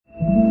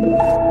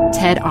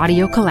TED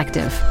Audio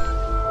Collective.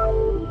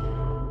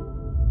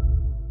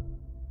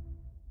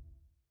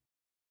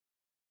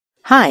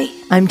 Hi,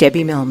 I'm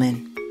Debbie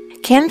Millman.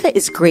 Canva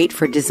is great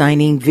for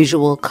designing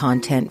visual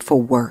content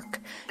for work,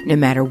 no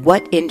matter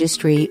what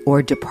industry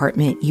or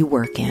department you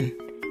work in.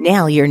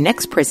 Now your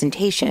next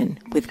presentation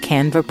with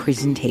Canva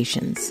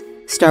Presentations.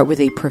 Start with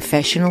a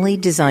professionally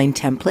designed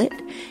template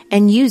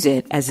and use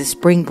it as a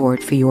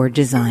springboard for your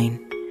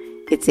design.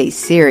 It's a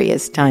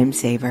serious time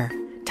saver.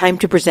 Time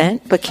to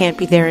present but can't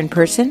be there in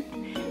person?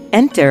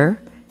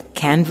 Enter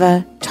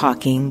Canva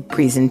Talking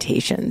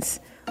Presentations.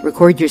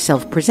 Record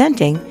yourself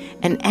presenting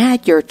and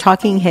add your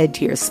talking head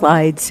to your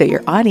slides so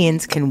your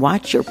audience can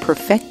watch your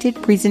perfected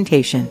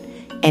presentation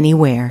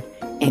anywhere,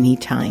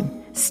 anytime.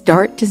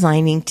 Start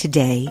designing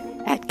today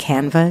at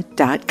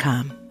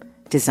canva.com.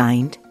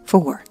 Designed for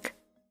work.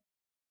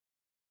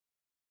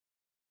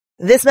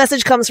 This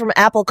message comes from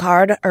Apple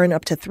Card. Earn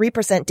up to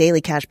 3%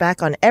 daily cash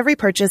back on every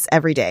purchase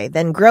every day.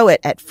 Then grow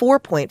it at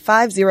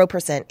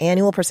 4.50%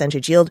 annual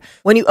percentage yield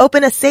when you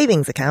open a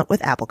savings account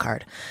with Apple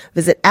Card.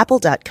 Visit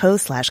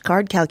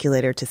apple.co/card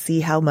calculator to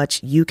see how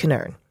much you can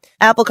earn.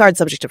 Apple Card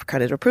subject to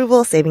credit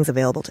approval. Savings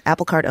available to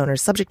Apple Card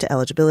owners subject to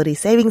eligibility.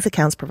 Savings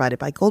accounts provided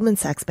by Goldman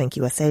Sachs Bank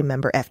USA,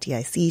 member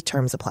FDIC.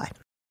 Terms apply.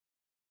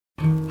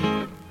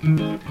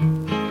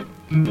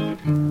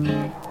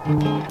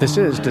 This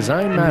is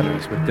Design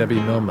Matters with Debbie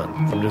Millman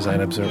from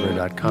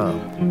DesignObserver.com.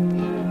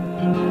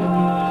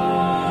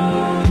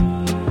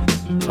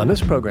 On this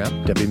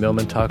program, Debbie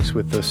Millman talks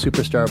with the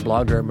superstar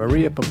blogger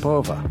Maria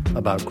Popova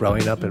about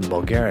growing up in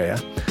Bulgaria,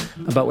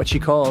 about what she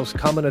calls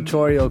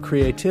combinatorial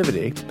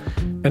creativity,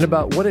 and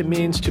about what it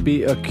means to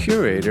be a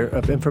curator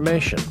of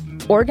information.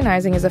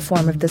 Organizing is a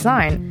form of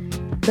design,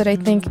 but I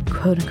think,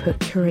 quote-unquote,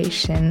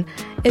 curation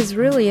is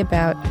really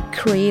about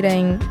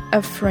creating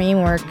a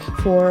framework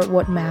for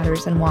what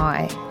matters and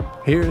why.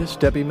 Here's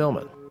Debbie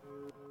Millman.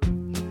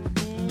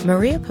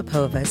 Maria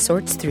Popova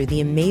sorts through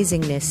the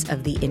amazingness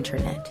of the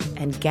internet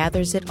and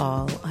gathers it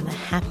all on a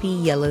happy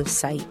yellow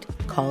site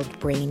called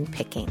Brain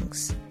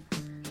Pickings.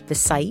 The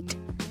site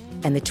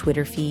and the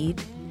Twitter feed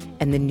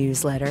and the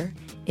newsletter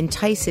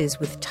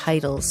entices with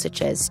titles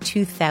such as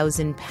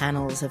 2,000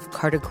 Panels of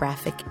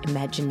Cartographic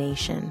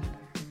Imagination,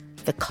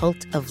 The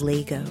Cult of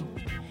Lego,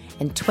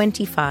 and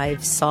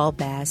 25 Saul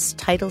Bass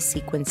title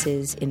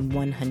sequences in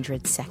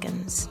 100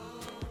 seconds.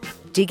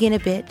 Dig in a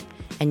bit,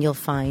 and you'll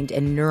find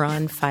a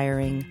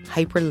neuron-firing,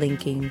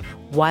 hyperlinking,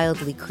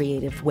 wildly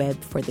creative web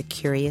for the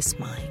curious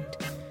mind.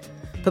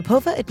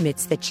 Popova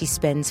admits that she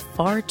spends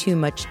far too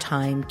much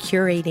time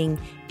curating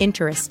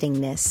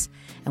interestingness,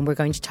 and we're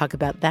going to talk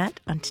about that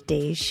on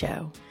today's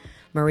show.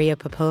 Maria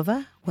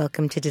Popova,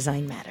 welcome to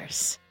Design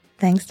Matters.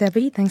 Thanks,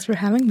 Debbie. Thanks for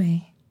having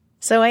me.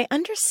 So I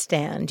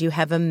understand you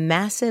have a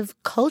massive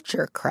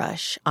culture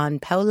crush on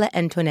Paola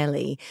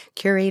Antonelli,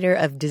 curator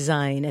of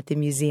design at the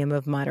Museum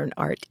of Modern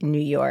Art in New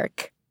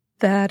York.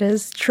 That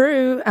is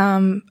true.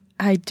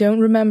 I don't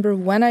remember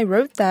when I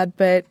wrote that,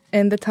 but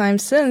in the time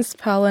since,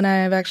 Paola and I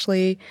have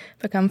actually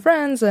become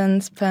friends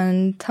and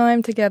spent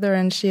time together,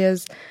 and she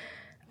is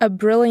a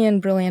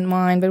brilliant, brilliant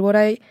mind. But what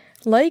I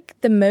like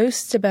the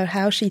most about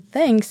how she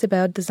thinks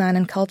about design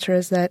and culture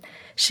is that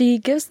she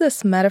gives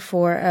this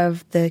metaphor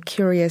of the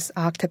curious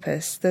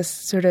octopus, this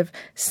sort of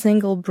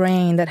single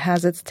brain that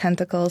has its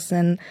tentacles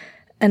in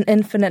an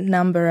infinite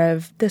number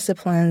of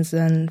disciplines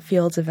and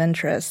fields of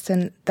interest.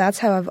 And that's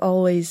how I've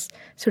always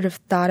sort of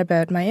thought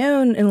about my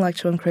own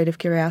intellectual and creative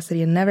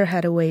curiosity and never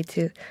had a way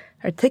to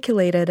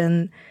articulate it.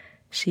 And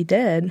she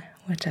did,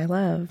 which I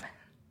love.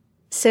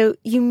 So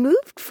you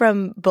moved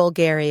from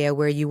Bulgaria,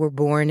 where you were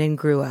born and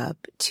grew up,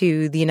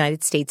 to the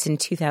United States in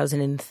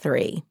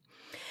 2003.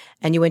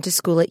 And you went to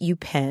school at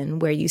UPenn,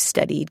 where you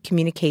studied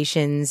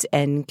communications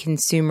and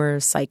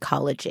consumer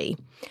psychology.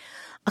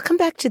 I'll come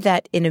back to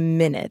that in a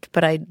minute,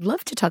 but I'd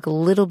love to talk a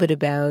little bit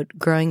about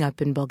growing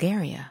up in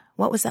Bulgaria.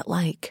 What was that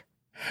like?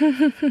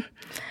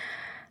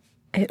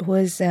 It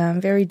was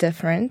very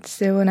different.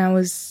 So when I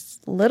was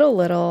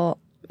little,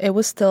 it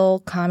was still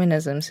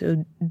communism,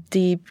 so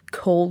deep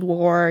Cold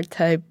War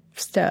type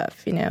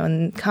stuff,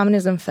 and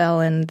communism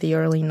fell in the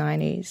early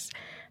 90s.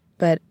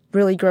 But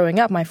really growing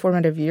up, my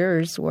formative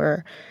years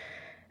were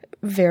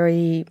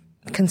very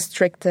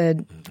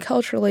constricted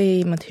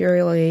culturally,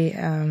 materially,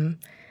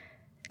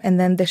 and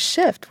then the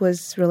shift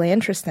was really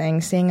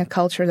interesting, seeing a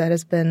culture that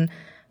has been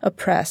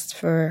oppressed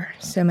for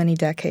so many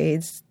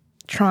decades,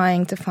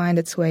 trying to find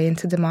its way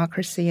into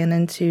democracy and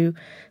into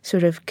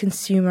sort of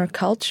consumer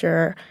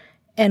culture,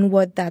 and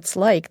what that's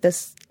like,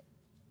 this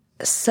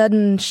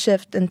sudden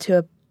shift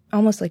into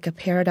almost like a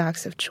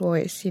paradox of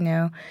choice,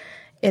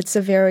 It's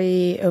a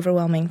very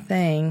overwhelming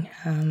thing.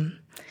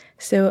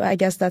 So I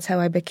guess that's how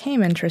I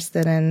became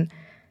interested in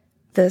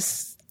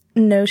this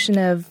notion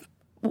of,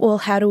 well,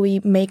 how do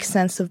we make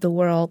sense of the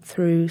world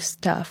through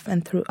stuff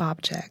and through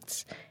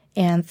objects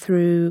and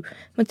through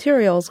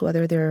materials,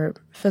 whether they're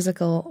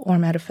physical or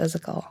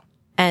metaphysical.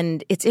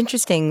 And it's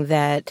interesting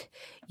that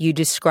you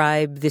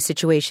describe the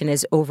situation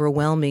as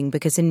overwhelming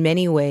because in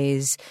many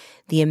ways,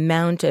 the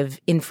amount of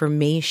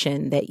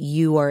information that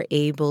you are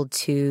able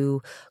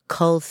to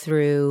cull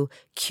through,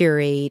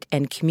 curate,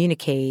 and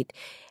communicate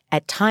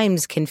at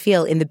times can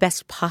feel, in the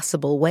best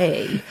possible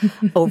way,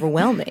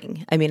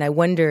 overwhelming. I mean, I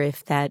wonder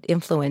if that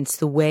influenced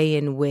the way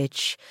in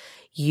which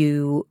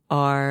you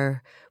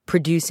are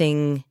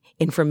producing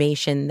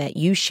information that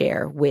you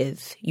share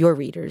with your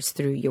readers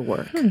through your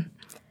work.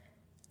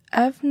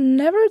 I've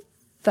never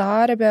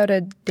thought about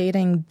it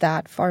dating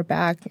that far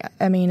back.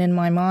 I mean, in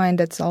my mind,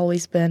 it's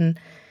always been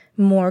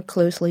more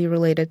closely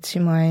related to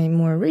my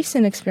more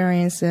recent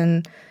experience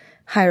in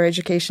higher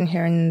education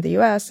here in the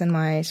U.S. and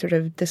my sort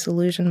of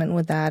disillusionment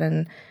with that,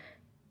 and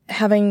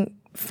having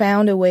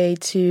found a way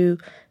to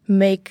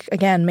make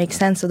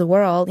sense of the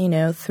world,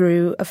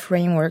 through a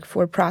framework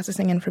for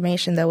processing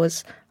information that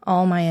was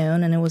all my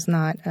own, and it was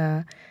not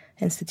an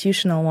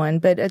institutional one.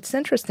 But it's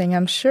interesting.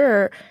 I'm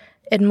sure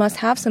it must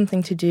have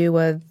something to do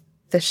with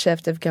the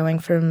shift of going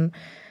from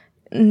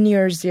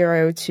near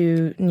zero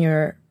to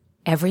near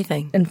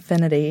everything,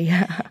 infinity.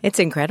 It's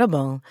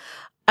incredible.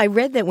 I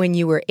read that when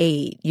you were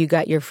 8, you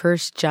got your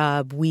first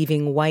job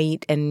weaving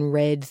white and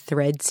red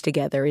threads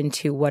together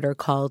into what are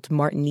called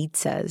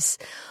martinitsas,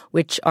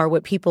 which are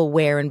what people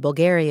wear in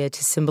Bulgaria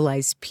to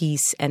symbolize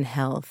peace and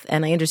health.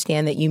 And I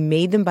understand that you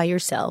made them by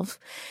yourself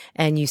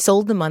and you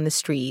sold them on the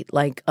street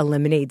like a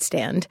lemonade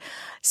stand.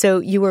 So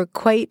you were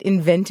quite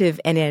inventive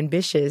and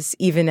ambitious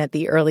even at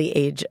the early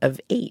age of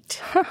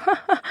 8.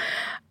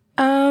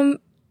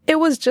 It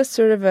was just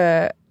sort of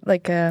a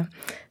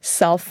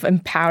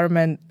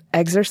self-empowerment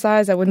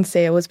exercise. I wouldn't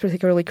say it was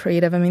particularly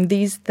creative. I mean,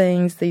 these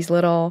things, these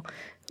little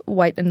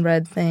white and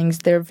red things,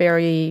 they're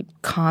very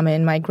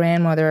common. My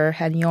grandmother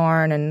had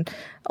yarn, and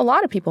a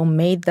lot of people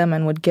made them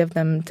and would give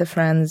them to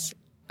friends.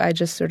 I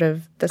just sort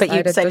of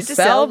decided to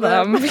sell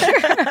them.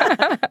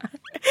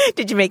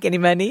 Did you make any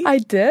money? I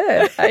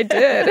did.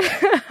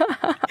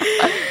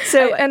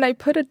 And I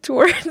put it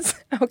towards,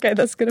 okay,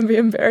 that's going to be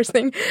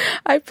embarrassing.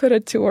 I put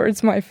it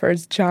towards my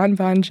first John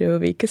Bon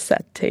Jovi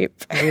cassette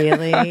tape.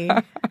 Really?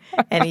 And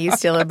are you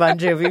still a Bon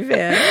Jovi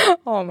fan?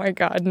 Oh my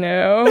God,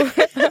 no.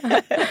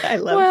 I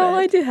love Well, that.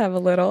 I do have a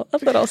little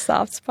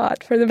soft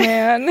spot for the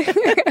man.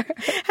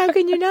 How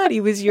can you not?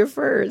 He was your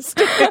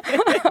first.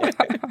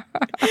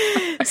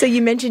 So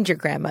you mentioned your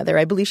grandmother.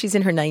 I believe she's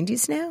in her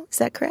 90s now. Is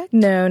that correct?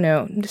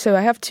 No. So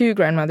I have 2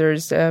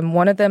 grandmothers.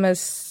 One of them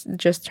has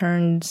just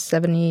turned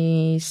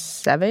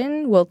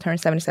 77. Will turn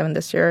 77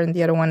 this year, and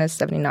the other one is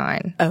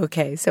 79.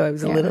 Okay, so I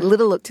was a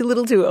little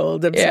too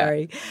old. I'm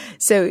sorry.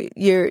 So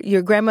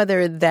your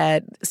grandmother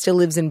that still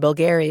lives in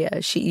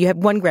Bulgaria. You have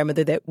one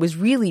grandmother that was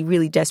really,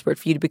 really desperate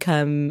for you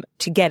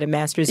to get a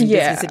master's in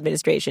business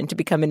administration, to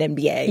become an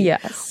MBA.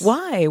 Yes.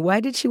 Why? Why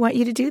did she want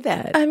you to do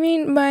that? I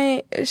mean,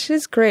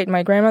 she's great.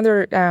 My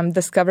grandmother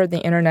discovered the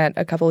internet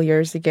a couple of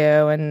years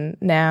ago, and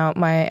now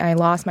I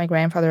lost my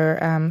grandfather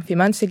a few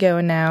months ago,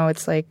 and now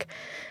it's like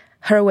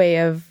her way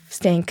of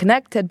staying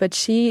connected. But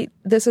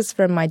this is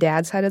from my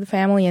dad's side of the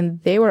family,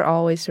 and they were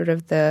always sort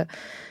of the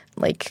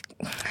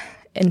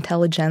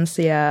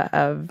intelligentsia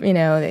of,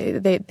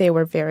 they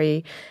were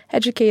very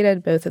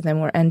educated. Both of them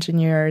were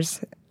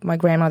engineers. My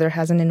grandmother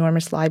has an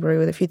enormous library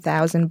with a few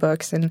thousand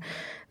books, and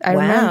I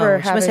remember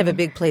she must have a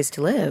big place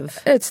to live.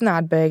 It's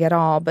not big at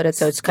all, but it's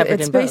covered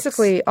in books.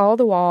 Basically all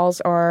the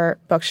walls are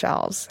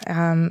bookshelves.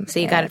 So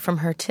you got it from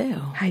her too.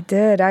 I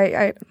did.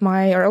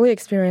 My early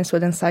experience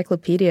with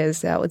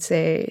encyclopedias, I would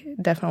say,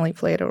 definitely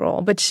played a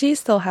role. But she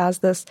still has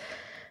this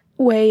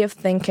way of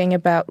thinking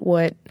about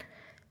what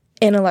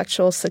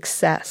intellectual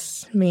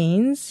success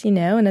means,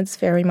 and it's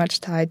very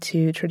much tied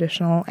to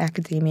traditional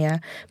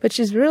academia. But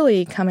she's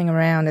really coming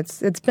around.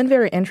 It's been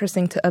very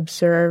interesting to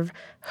observe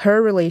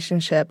her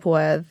relationship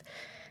with,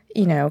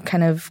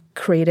 kind of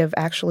creative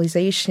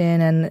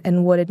actualization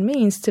and what it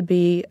means to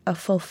be a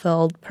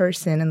fulfilled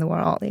person in the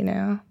world,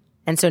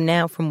 And so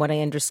now, from what I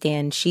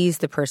understand, she's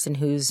the person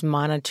who's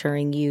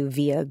monitoring you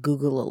via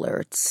Google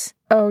Alerts.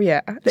 Oh,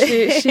 yeah.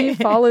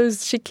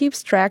 She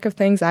keeps track of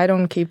things I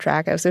don't keep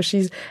track of. So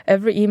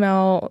every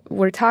email,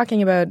 we're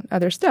talking about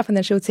other stuff, and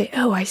then she would say,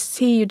 oh, I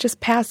see you just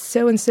passed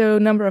so-and-so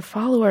number of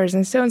followers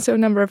and so-and-so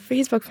number of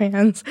Facebook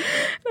fans.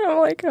 And I'm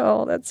like,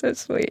 oh, that's so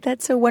sweet.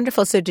 That's so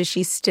wonderful. So does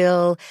she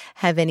still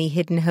have any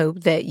hidden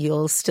hope that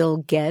you'll still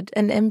get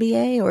an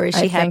MBA, or is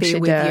she happy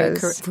with your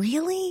career?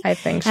 Really? I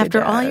think she After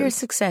does. all your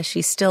success,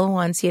 she still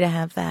wants you to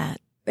have that.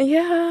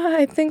 Yeah,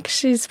 I think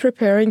she's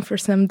preparing for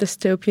some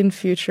dystopian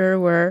future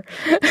where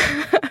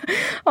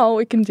all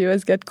we can do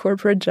is get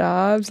corporate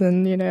jobs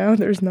and,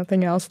 there's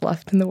nothing else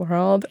left in the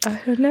world.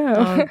 I don't know.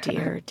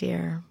 Oh,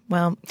 dear.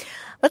 Well,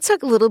 let's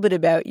talk a little bit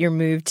about your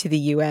move to the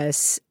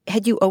U.S.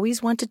 Had you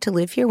always wanted to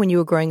live here when you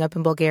were growing up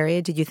in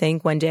Bulgaria? Did you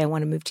think one day I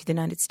want to move to the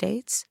United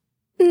States?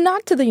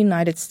 Not to the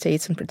United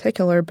States in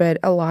particular, but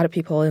a lot of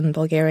people in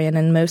Bulgaria and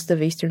in most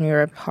of Eastern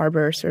Europe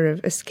harbor sort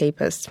of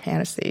escapist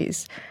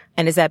fantasies.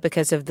 And is that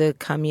because of the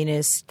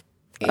communist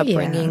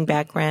upbringing,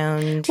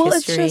 background, well,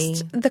 history?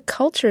 It's just the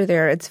culture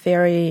there. It's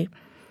very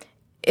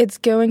it's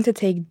going to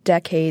take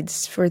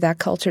decades for that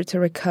culture to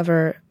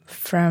recover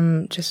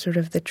from just sort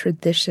of the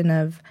tradition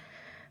of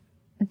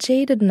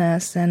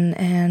jadedness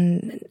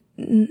and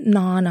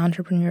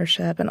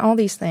non-entrepreneurship and all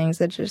these things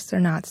that just are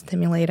not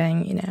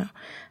stimulating, you know.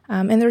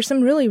 And there's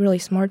some really, really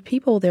smart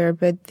people there,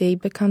 but they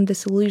become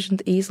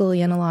disillusioned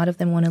easily, and a lot of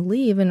them want to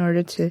leave in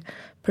order to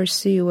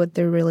pursue what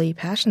they're really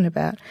passionate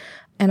about.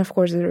 And of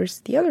course, there's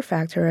the other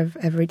factor of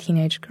every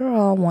teenage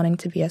girl wanting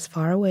to be as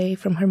far away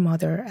from her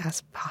mother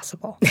as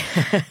possible.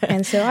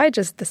 And so I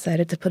just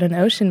decided to put an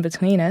ocean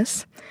between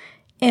us.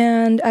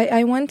 And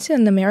I went to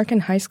an American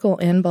high school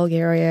in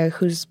Bulgaria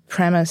whose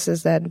premise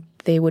is that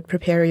they would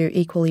prepare you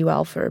equally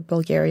well for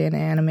Bulgarian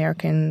and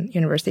American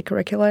university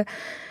curricula.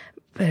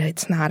 But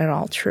it's not at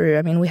all true.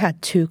 I mean, we had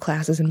 2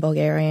 classes in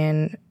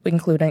Bulgarian,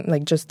 including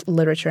like just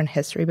literature and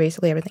history.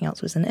 Basically, everything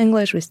else was in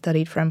English. We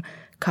studied from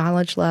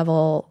college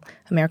level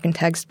American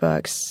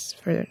textbooks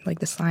for like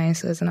the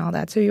sciences and all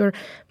that. So you're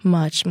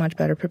much, much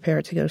better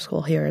prepared to go to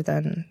school here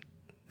than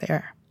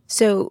there.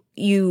 So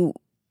you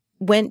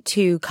went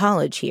to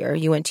college here.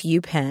 You went to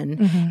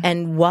UPenn.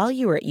 And while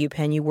you were at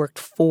UPenn, you worked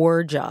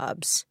 4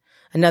 jobs.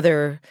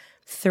 Another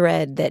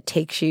thread that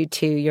takes you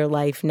to your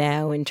life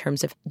now in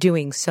terms of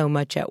doing so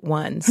much at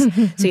once.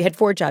 So you had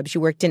 4 jobs.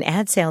 You worked in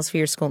ad sales for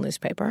your school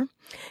newspaper.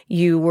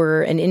 You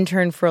were an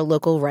intern for a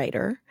local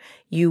writer.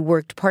 You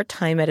worked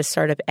part-time at a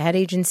startup ad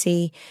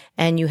agency,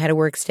 and you had a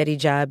work-study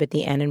job at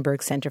the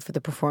Annenberg Center for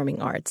the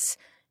Performing Arts.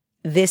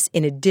 This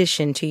in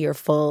addition to your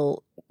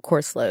full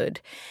course load.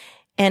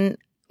 And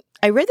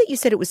I read that you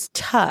said it was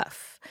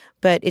tough,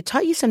 but it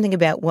taught you something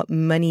about what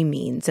money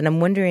means, and I'm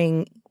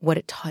wondering what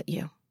it taught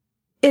you.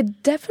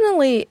 It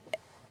definitely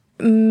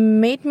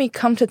made me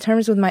come to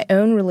terms with my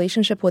own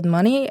relationship with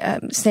money.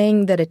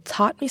 Saying that it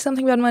taught me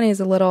something about money is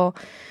a little...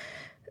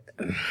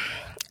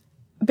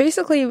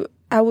 Basically,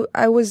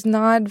 I was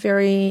not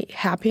very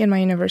happy in my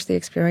university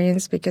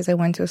experience because I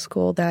went to a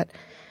school that,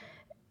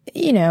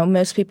 you know,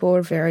 most people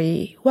were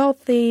very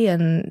wealthy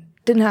and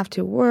didn't have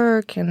to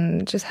work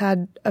and just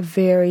had a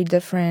very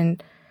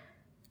different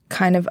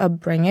kind of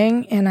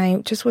upbringing, and I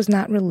just was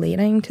not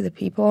relating to the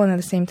people. And at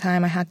the same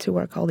time, I had to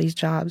work all these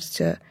jobs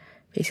to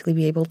basically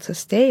be able to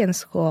stay in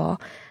school.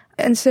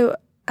 And so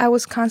I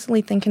was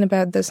constantly thinking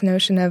about this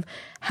notion of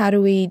how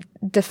do we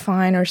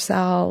define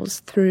ourselves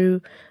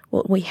through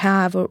what we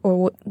have or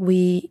what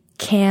we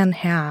can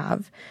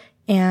have,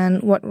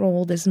 and what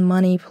role does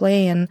money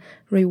play in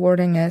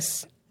rewarding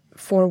us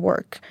for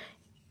work.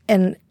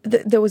 And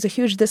there was a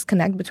huge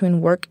disconnect between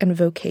work and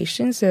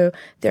vocation. So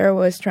there I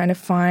was trying to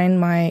find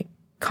my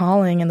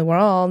calling in the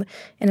world,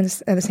 and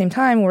at the same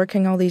time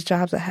working all these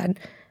jobs that had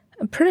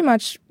pretty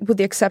much, with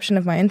the exception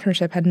of my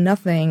internship, had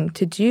nothing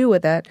to do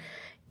with it.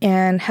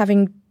 And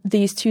having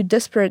these 2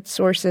 disparate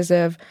sources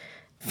of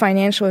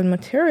financial and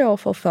material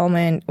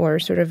fulfillment, or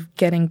sort of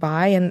getting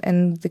by,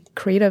 and the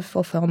creative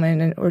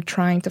fulfillment, or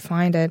trying to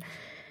find it,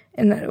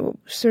 and it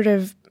sort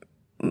of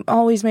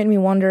always made me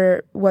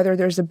wonder whether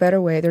there's a better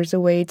way. There's a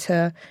way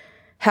to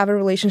have a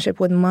relationship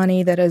with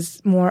money that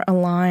is more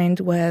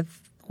aligned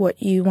with what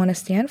you want to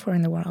stand for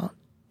in the world.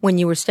 When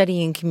you were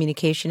studying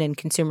communication and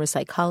consumer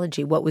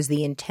psychology, what was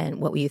the intent?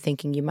 What were you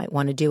thinking you might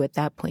want to do at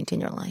that point in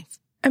your life?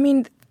 I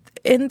mean,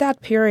 in that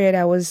period,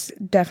 I was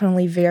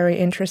definitely very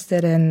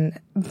interested in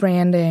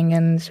branding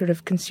and sort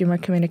of consumer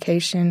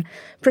communication,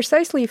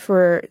 precisely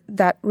for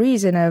that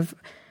reason of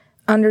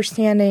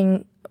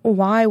understanding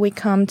why we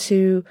come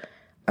to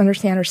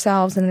understand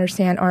ourselves and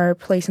understand our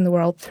place in the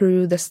world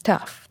through the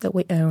stuff that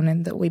we own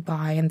and that we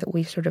buy and that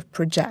we sort of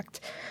project.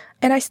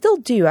 And I still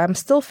do. I'm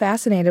still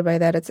fascinated by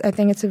that. I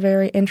think it's a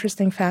very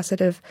interesting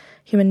facet of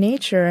human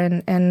nature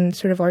and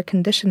sort of our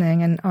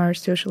conditioning and our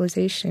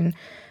socialization.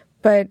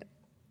 But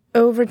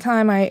over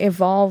time, I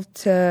evolved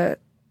to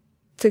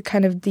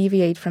kind of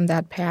deviate from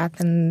that path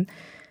and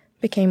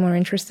became more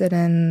interested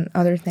in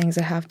other things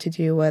that have to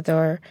do with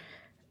our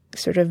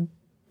sort of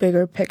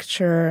bigger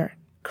picture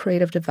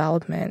creative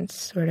development,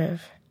 sort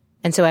of.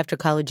 And so after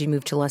college, you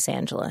moved to Los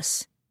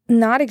Angeles.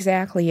 Not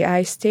exactly.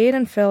 I stayed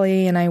in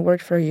Philly and I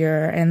worked for a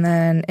year. And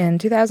then in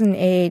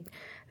 2008,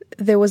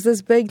 there was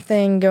this big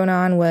thing going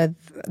on with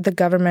the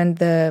government,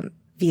 the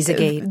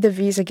Visagate. The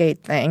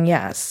Visagate thing,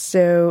 yes.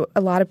 So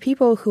a lot of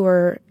people who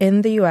are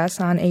in the U.S.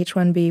 on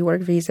H-1B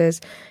work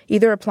visas,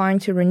 either applying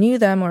to renew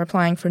them or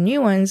applying for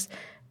new ones,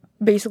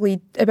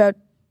 basically about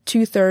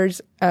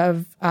 2/3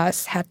 of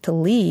us had to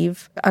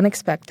leave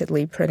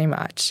unexpectedly, pretty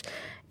much.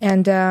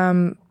 And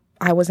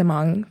I was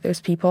among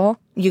those people.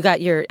 You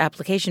got your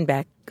application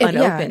back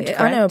unopened,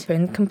 correct?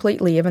 Unopened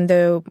completely, even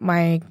though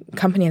my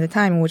company at the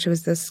time, which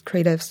was this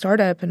creative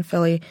startup in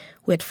Philly,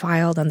 we had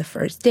filed on the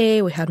first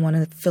day. We had one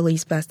of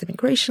Philly's best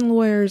immigration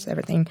lawyers,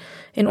 everything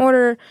in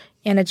order,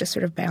 and it just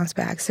sort of bounced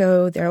back.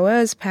 So there I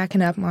was,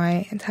 packing up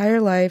my entire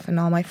life and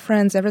all my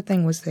friends,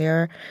 everything was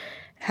there.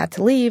 Had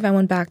to leave. I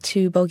went back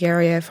to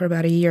Bulgaria for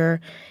about a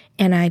year,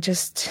 and I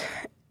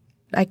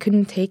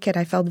couldn't take it.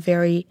 I felt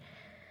very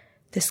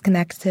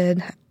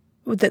disconnected.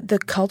 The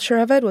culture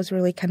of it was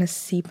really kind of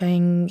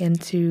seeping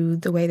into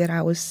the way that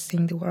I was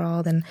seeing the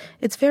world, and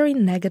it's very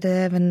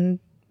negative and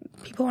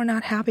people are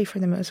not happy for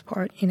the most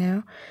part, you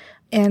know?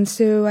 And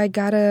so I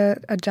got a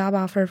job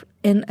offer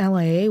in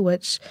LA,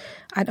 which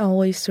I'd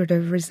always sort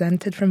of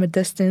resented from a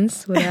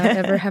distance without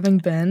ever having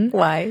been.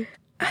 Why?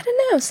 I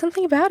don't know,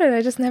 something about it.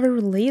 I just never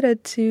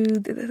related to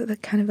the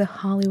kind of the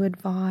Hollywood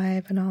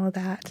vibe and all of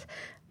that.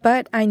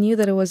 But I knew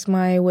that it was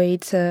my way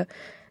to,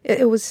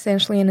 it was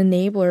essentially an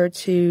enabler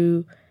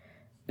to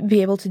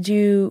be able to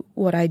do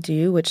what I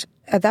do, which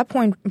at that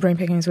point, Brain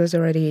Pickings was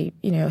already,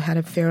 you know, had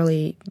a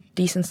fairly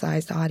decent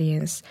sized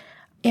audience.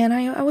 And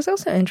I was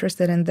also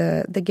interested in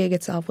the gig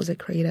itself was a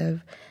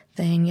creative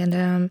thing.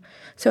 And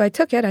so I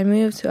took it. I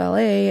moved to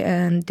LA,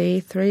 and day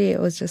 3, it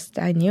was just,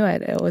 I knew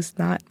it. It was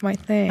not my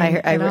thing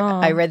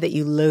I read that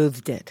you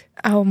loathed it.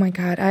 Oh, my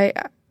God.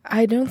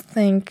 I don't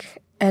think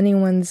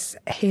anyone's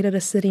hated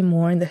a city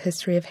more in the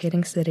history of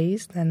hating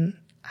cities than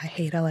I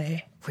hate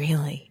LA.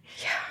 Really?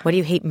 Yeah. What do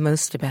you hate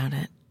most about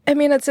it? I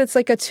mean, it's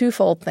like a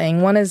twofold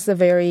thing. One is a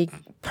very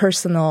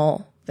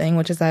personal thing,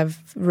 which is I've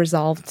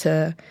resolved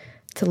to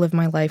live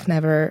my life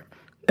never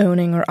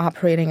owning or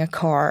operating a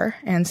car.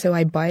 And so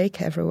I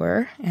bike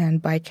everywhere.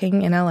 And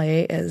biking in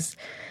LA is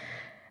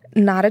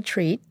not a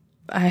treat.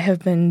 I have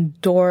been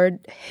doored,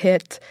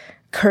 hit,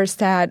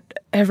 cursed at,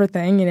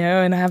 everything, you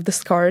know, and I have the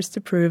scars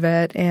to prove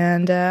it.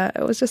 And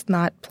it was just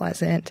not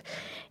pleasant.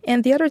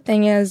 And the other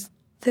thing is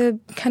the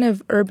kind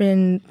of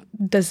urban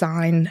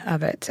design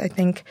of it, I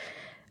think,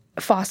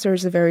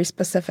 fosters a very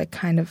specific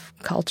kind of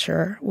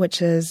culture,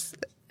 which is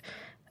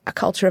a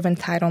culture of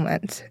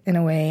entitlement in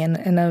a way, and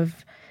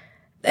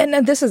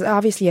this is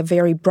obviously a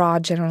very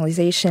broad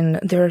generalization.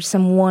 There are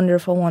some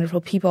wonderful, wonderful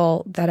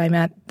people that I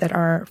met that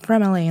are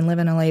from LA and live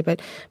in LA,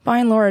 but by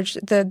and large,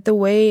 the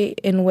way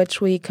in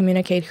which we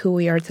communicate who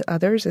we are to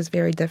others is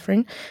very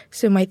different.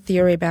 So my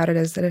theory about it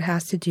is that it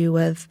has to do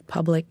with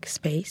public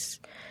space,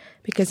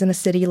 because in a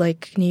city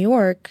like New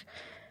York,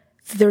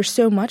 there's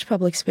so much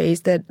public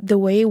space that the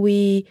way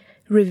we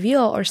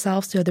reveal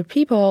ourselves to other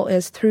people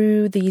is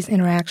through these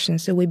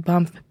interactions. So we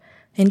bump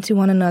into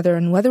one another,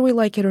 and whether we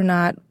like it or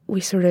not,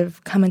 we sort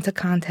of come into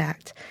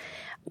contact.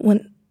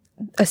 When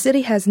a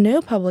city has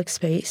no public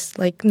space,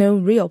 like no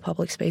real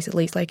public space, at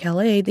least like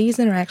LA, these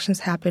interactions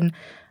happen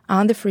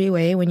on the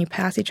freeway when you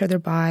pass each other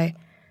by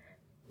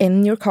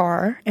in your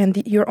car,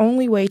 and your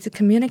only way to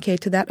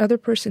communicate to that other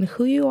person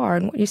who you are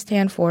and what you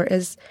stand for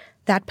is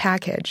that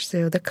package,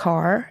 so the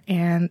car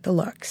and the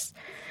looks.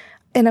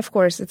 And of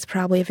course, it's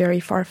probably a very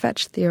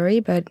far-fetched theory,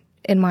 but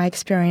in my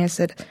experience,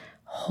 it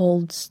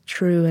holds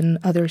true in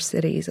other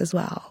cities as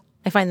well.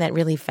 I find that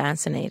really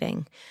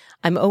fascinating.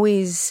 I'm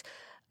always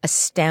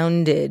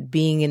astounded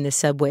being in the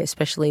subway,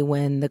 especially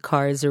when the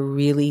cars are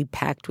really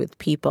packed with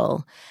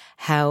people,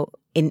 how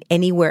in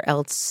anywhere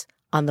else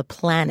on the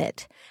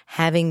planet,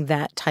 having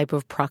that type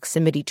of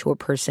proximity to a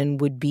person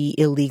would be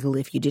illegal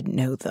if you didn't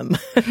know them.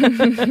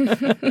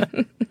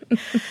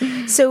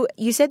 So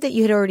you said that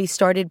you had already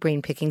started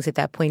Brain Pickings at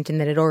that point and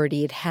that it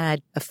already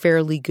had a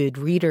fairly good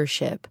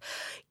readership.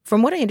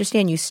 From what I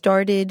understand, you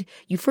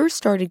first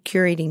started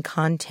curating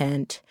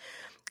content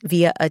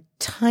via a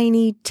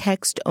tiny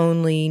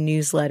text-only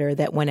newsletter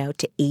that went out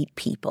to 8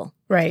 people.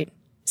 Right.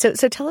 So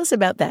tell us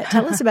about that.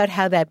 Tell us about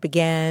how that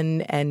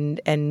began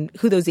and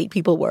who those 8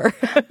 people were.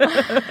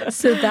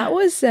 So that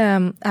was,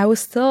 I was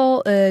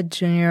still a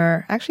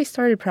junior, actually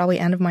started probably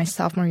end of my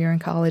sophomore year in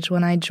college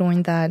when I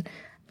joined that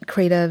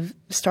creative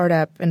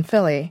startup in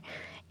Philly.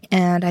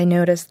 And I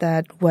noticed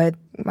that what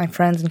my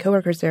friends and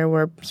coworkers there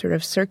were sort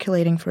of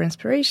circulating for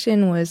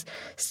inspiration was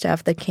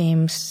stuff that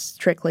came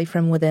strictly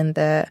from within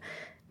the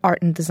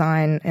art and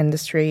design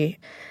industry,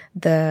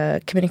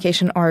 the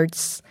communication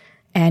arts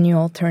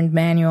annual turned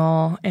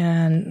manual,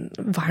 and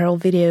viral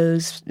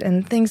videos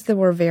and things that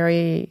were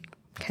very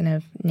kind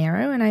of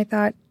narrow. And I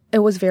thought it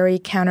was very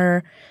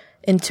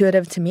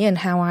counterintuitive to me and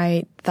how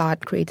I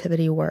thought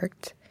creativity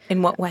worked.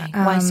 In what way?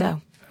 Why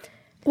so?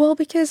 Well,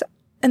 because,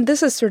 and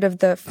this is sort of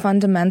the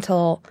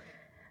fundamental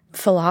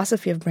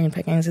philosophy of Brain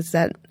Pickings, is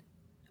that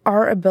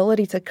our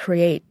ability to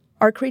create,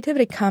 our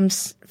creativity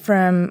comes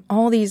from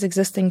all these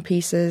existing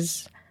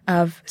pieces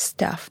of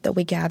stuff that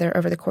we gather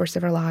over the course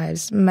of our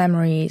lives,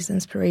 memories,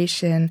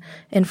 inspiration,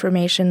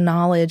 information,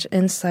 knowledge,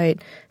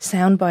 insight,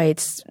 sound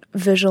bites,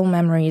 visual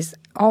memories,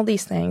 all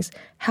these things,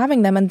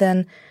 having them and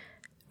then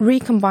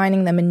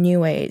recombining them in new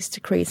ways to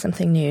create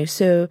something new.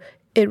 So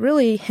it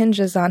really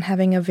hinges on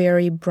having a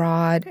very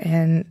broad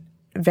and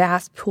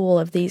vast pool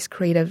of these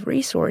creative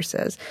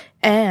resources.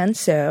 And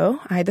so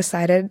I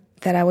decided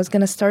that I was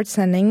going to start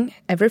sending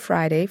every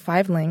Friday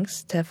 5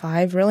 links to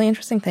 5 really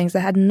interesting things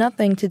that had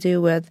nothing to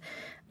do with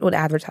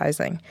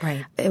advertising.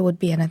 Right. It would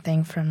be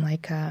anything from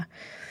like an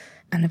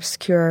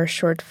obscure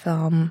short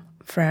film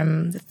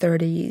from the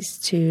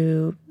 30s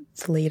to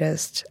the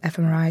latest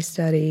fMRI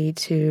study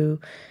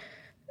to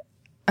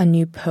a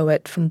new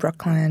poet from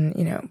Brooklyn,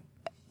 you know,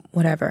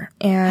 whatever.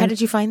 And how did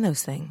you find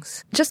those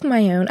things? Just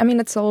my own. I mean,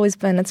 it's always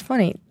been, it's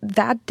funny.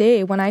 That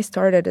day when I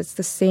started, it's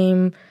the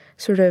same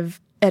sort of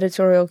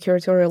editorial,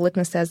 curatorial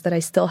litmus test that I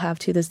still have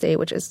to this day,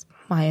 which is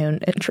my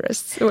own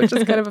interests, which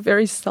is kind of a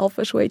very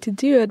selfish way to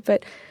do it.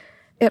 But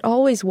it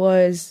always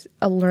was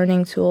a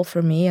learning tool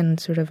for me and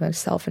sort of a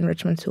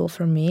self-enrichment tool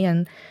for me.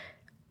 And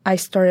I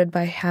started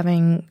by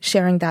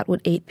sharing that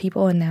with 8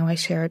 people, and now I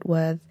share it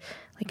with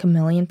like 1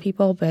 million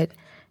people, but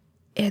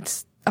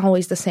it's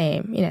always the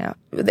same,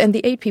 And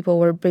the 8 people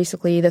were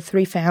basically the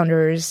 3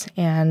 founders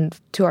and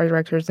 2 art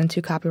directors and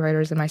 2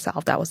 copywriters and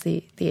myself. That was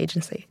the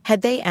agency.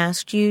 Had they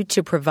asked you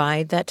to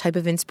provide that type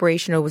of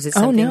inspiration, or was it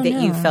something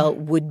that you felt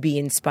would be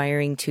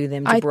inspiring to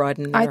them to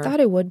broaden their... I thought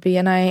it would be,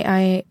 and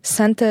I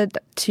sent it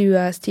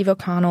to Steve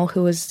O'Connell,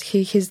 who was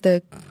he's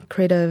the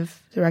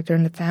creative director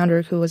and the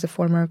founder, who was a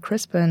former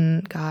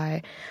Crispin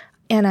guy.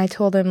 And I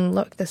told him,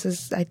 look,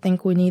 I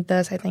think we need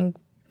this. I think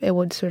it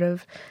would sort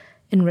of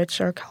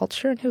enrich our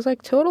culture. And he was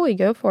like, totally,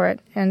 go for it.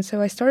 And so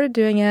I started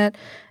doing it.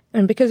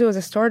 And because it was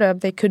a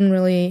startup, they couldn't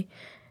really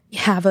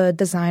have a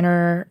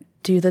designer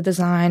do the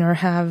design or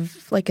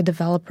have like a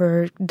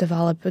developer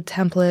develop a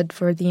template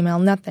for the email,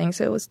 nothing.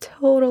 So it was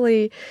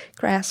totally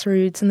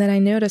grassroots. And then I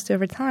noticed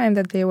over time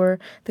that the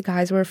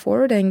guys were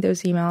forwarding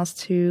those emails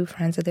to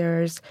friends of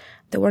theirs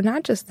that were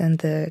not just in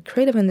the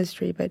creative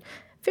industry, but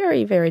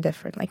very, very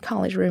different, like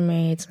college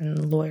roommates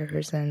and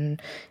lawyers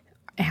and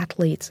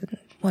athletes and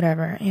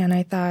whatever. And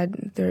I thought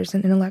there's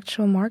an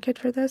intellectual market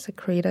for this, a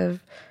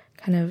creative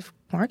kind of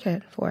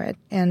market for it.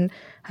 And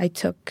I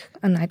took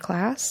a night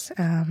class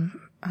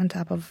on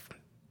top of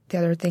the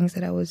other things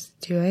that I was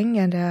doing,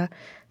 and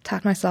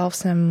taught myself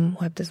some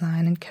web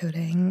design and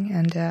coding,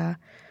 and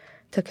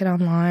took it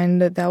online.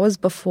 That was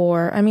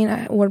before,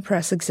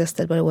 WordPress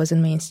existed, but it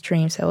wasn't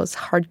mainstream, so it was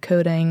hard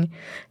coding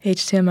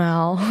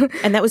HTML.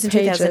 And that was in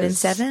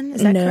 2007,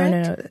 is that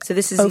correct? No. So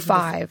this is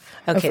 05.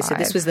 Okay, 05. so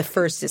this was the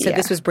first,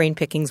 this was Brain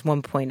Pickings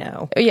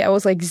 1.0. Yeah, it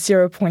was like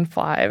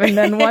 0.5. And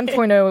then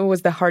 1.0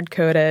 was the hard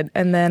coded,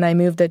 and then I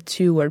moved it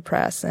to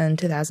WordPress in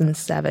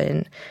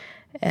 2007,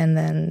 and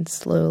then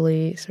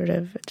slowly sort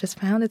of just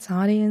found its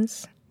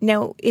audience.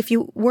 Now, if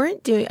you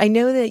weren't doing, I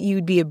know that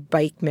you'd be a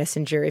bike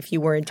messenger if you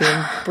weren't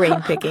doing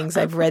Brain Pickings.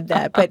 I've read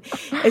that. But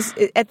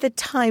at the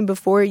time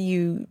before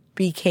you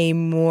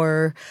became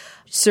more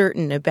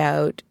certain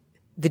about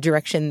the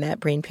direction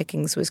that Brain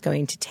Pickings was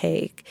going to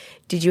take,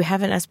 did you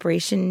have an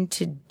aspiration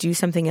to do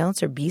something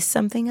else or be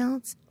something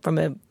else from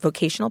a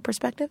vocational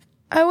perspective?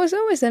 I was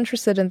always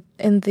interested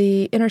in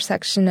the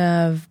intersection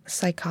of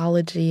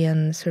psychology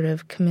and sort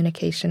of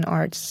communication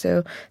arts.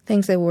 So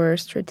things that were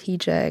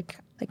strategic,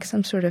 like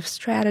some sort of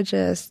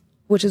strategist,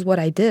 which is what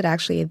I did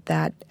actually at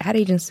that ad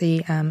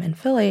agency in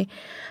Philly.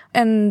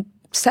 And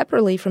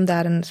separately from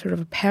that, in sort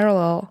of a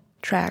parallel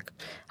track,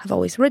 I've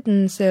always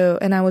written. So,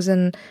 and I was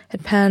at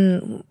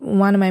Penn,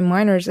 one of my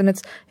minors, and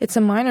it's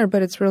a minor,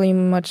 but it's really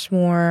much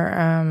more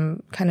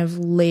kind of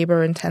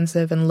labor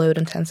intensive and load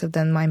intensive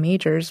than my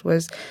majors,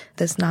 was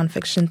this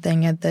nonfiction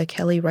thing at the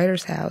Kelly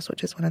Writers House,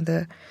 which is one of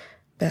the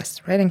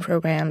best writing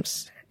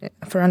programs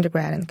for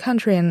undergrad in the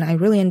country, and I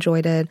really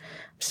enjoyed it.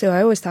 So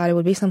I always thought it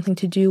would be something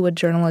to do with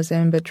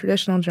journalism, but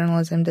traditional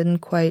journalism didn't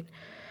quite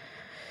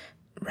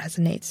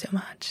resonate so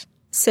much.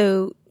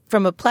 So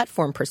from a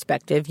platform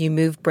perspective, you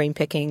moved Brain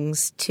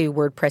Pickings to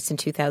WordPress in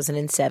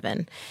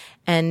 2007,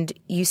 and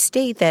you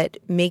state that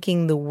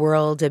making the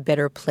world a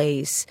better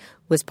place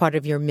was part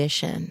of your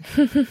mission.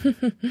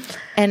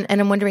 and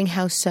I'm wondering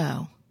how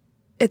so?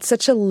 It's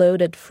such a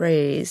loaded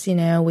phrase.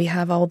 We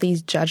have all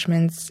these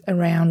judgments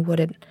around what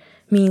it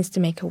means to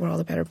make a world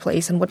a better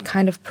place and what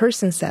kind of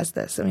person says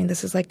this.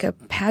 This is like a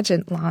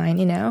pageant line,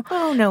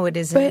 Oh, no, it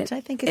isn't. But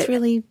I think it's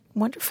really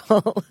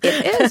wonderful.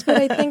 It is, but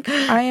I think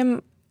I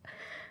am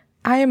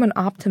an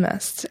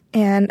optimist,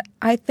 and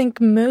I think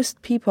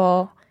most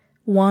people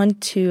want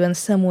to in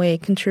some way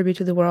contribute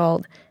to the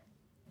world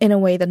in a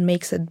way that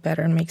makes it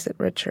better and makes it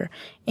richer.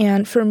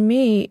 And for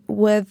me,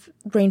 with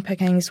Brain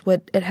Pickings,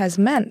 what it has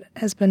meant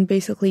has been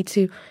basically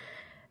to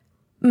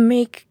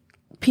make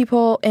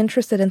people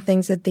interested in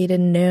things that they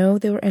didn't know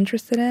they were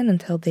interested in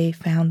until they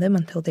found them,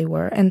 until they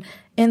were. And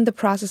in the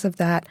process of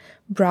that,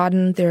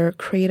 broaden their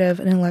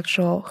creative and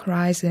intellectual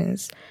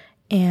horizons.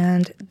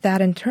 And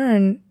that in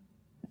turn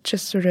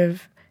just sort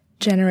of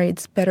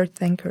generates better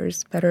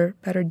thinkers, better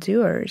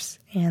doers.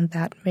 And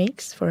that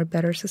makes for a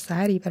better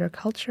society, better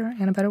culture,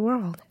 and a better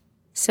world.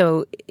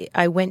 So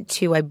I went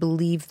to, I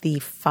believe, the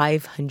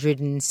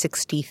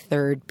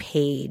 563rd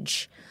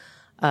page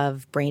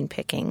of Brain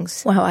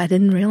Pickings. Wow, I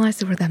didn't realize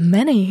there were that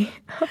many.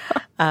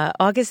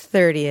 August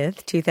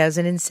 30th,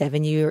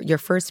 2007, your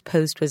first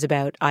post was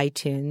about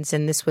iTunes,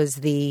 and this was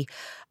the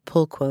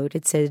pull quote.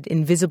 It said,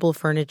 "Invisible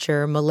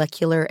furniture,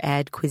 molecular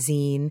ad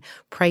cuisine,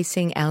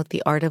 pricing out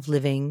the art of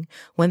living,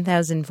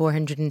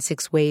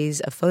 1,406 ways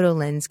a photo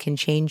lens can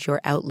change your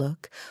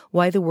outlook,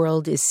 why the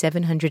world is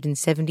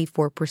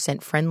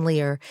 774%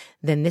 friendlier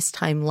than this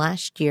time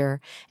last year,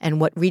 and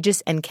what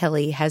Regis and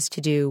Kelly has to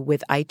do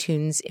with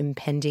iTunes'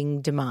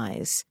 impending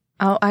demise."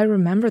 Oh, I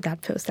remember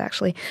that post,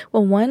 actually.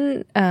 Well,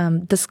 one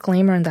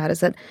disclaimer on that is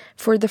that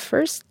for the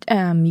first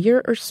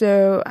year or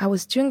so, I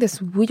was doing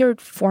this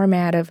weird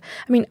format of,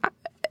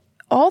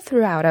 all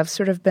throughout, I've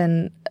sort of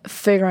been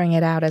figuring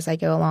it out as I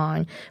go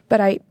along.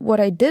 But what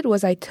I did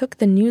was I took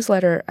the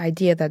newsletter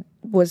idea that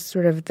was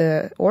sort of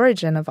the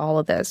origin of all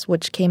of this,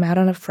 which came out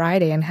on a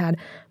Friday and had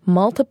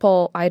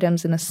multiple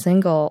items in a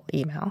single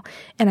email.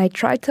 And I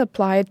tried to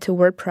apply it to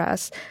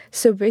WordPress.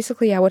 So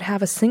basically I would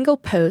have a single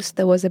post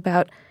that was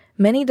about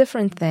many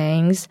different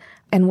things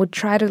and would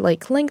try to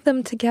link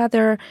them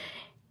together.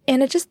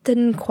 And it just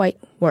didn't quite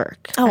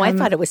work. Oh, I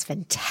thought it was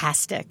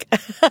fantastic.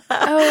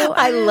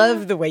 I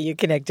love the way you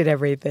connected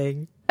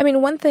everything. I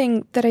mean, one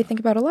thing that I think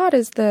about a lot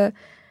is the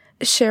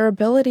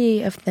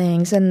shareability of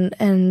things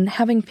and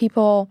having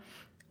people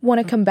want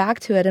to come back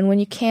to it. And when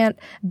you can't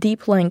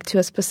deep link to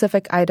a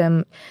specific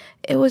item,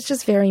 it was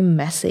just very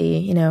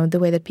messy, the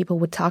way that people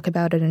would talk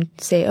about it and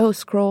say, oh,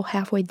 scroll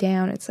halfway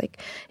down. It's it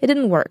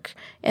didn't work.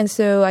 And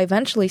so I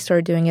eventually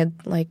started doing it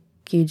like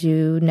you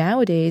do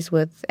nowadays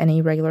with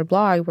any regular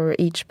blog, where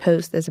each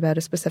post is about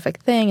a specific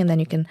thing. And then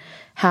you can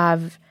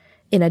have,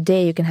 in a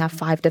day, you can have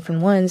 5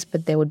 different ones,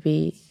 but there would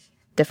be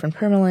different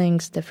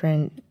permalinks,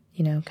 different,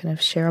 kind of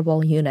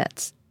shareable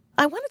units.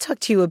 I want to talk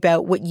to you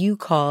about what you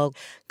call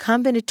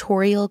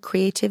combinatorial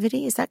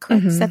creativity. Is that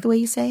correct? Mm-hmm. Is that the way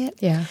you say it?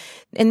 Yeah.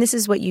 And this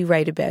is what you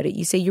write about it.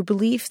 You say your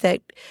belief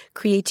that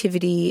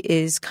creativity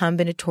is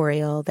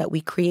combinatorial, that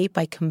we create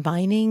by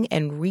combining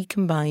and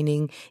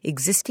recombining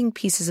existing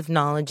pieces of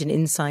knowledge and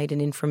insight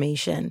and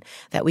information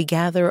that we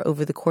gather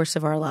over the course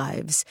of our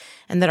lives,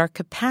 and that our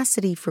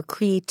capacity for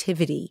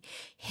creativity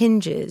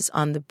hinges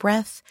on the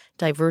breadth,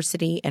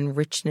 diversity, and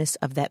richness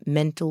of that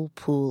mental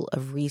pool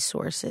of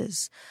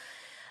resources.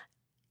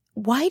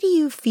 Why do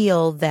you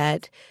feel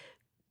that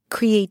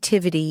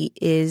creativity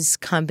is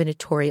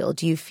combinatorial?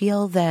 Do you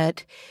feel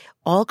that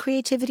all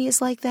creativity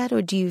is like that,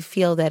 or do you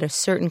feel that a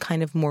certain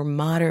kind of more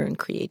modern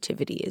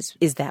creativity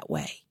is that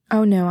way?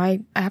 Oh, no,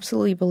 I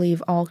absolutely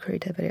believe all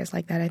creativity is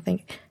like that. I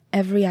think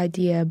every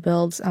idea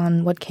builds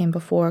on what came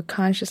before,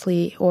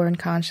 consciously or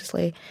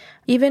unconsciously.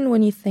 Even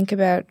when you think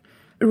about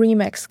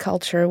remix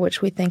culture,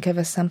 which we think of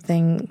as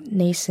something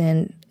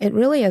nascent, it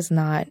really is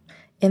not.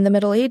 In the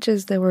Middle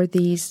Ages, there were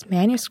these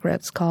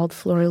manuscripts called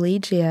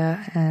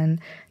Florilegia,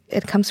 and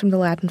it comes from the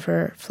Latin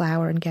for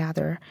flower and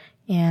gather.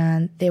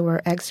 And they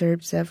were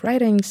excerpts of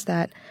writings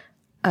that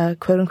a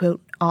quote-unquote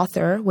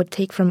author would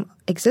take from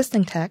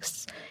existing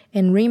texts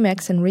and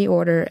remix and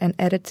reorder and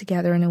edit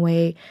together in a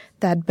way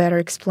that better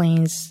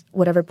explains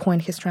whatever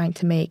point he's trying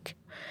to make,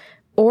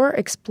 or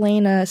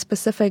explain a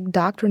specific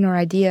doctrine or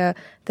idea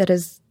that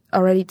is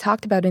already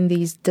talked about in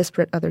these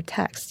disparate other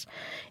texts.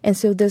 And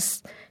so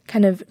this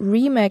kind of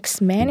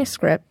remix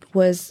manuscript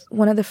was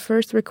one of the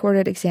first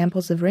recorded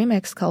examples of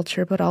remix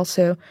culture, but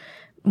also,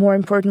 more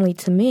importantly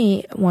to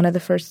me, one of the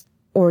first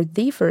or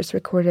the first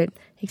recorded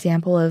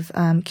example of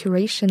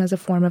curation as a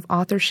form of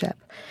authorship.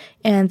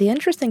 And the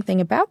interesting thing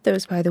about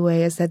those, by the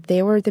way, is that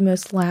they were the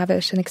most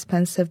lavish and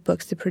expensive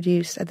books to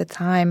produce at the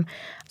time.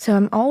 So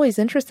I'm always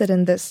interested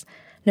in this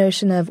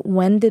notion of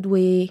when did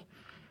we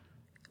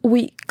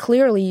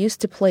clearly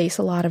used to place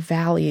a lot of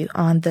value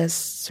on this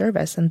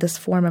service and this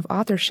form of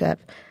authorship.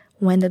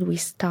 When did we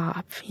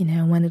stop?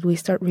 When did we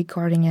start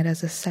regarding it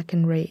as a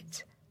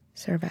second-rate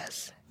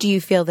service? Do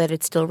you feel that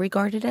it's still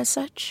regarded as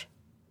such?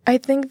 I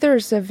think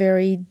there's a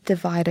very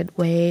divided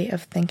way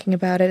of thinking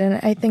about it. And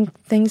I think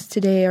things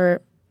today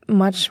are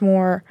much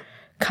more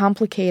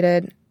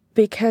complicated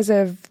because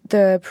of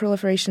the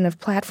proliferation of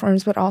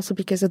platforms, but also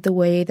because of the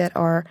way that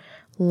our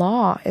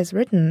law is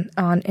written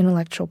on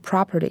intellectual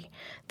property.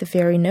 The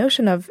very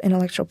notion of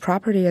intellectual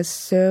property is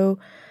so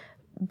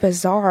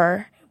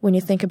bizarre when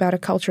you think about a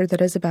culture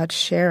that is about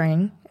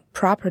sharing,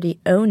 property,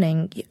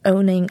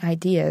 owning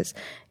ideas.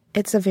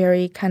 It's a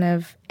very kind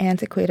of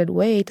antiquated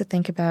way to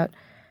think about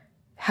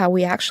how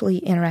we actually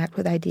interact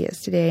with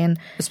ideas today. And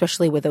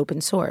especially with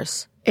open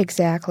source.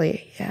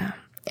 Exactly, yeah.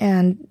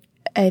 And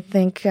I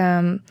think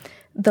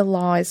the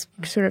law is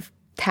sort of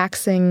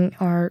taxing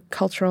our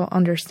cultural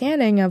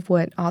understanding of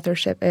what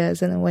authorship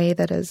is in a way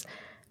that is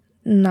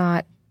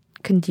not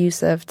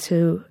conducive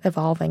to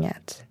evolving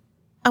it.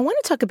 I want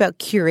to talk about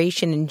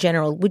curation in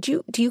general.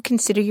 Do you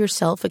consider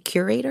yourself a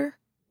curator?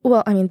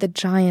 Well, I mean, the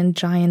giant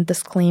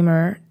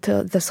disclaimer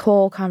to this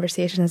whole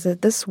conversation is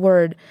that this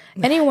word,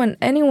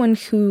 anyone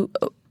who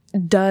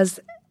does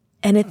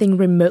anything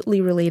remotely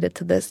related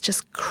to this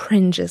just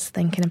cringes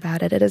thinking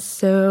about it. It is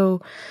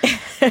so,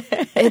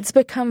 it's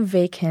become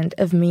vacant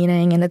of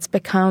meaning and it's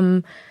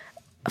become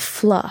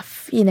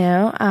fluff,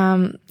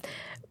 But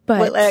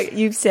well,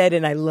 you've said,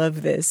 and I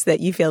love this, that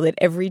you feel that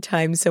every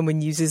time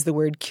someone uses the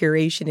word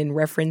curation in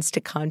reference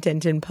to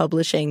content and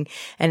publishing,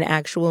 an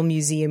actual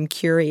museum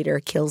curator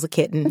kills a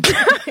kitten.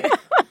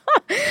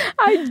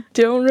 I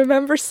don't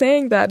remember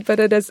saying that, but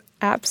it is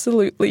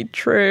absolutely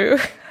true.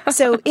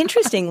 So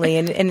interestingly,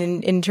 and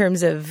in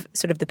terms of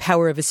sort of the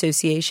power of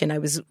association, I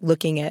was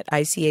looking at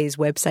ICA's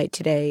website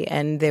today,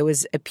 and there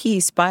was a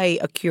piece by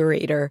a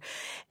curator,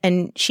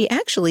 and she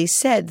actually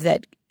said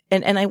that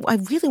and I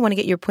really want to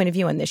get your point of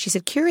view on this. She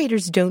said,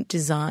 curators don't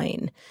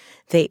design,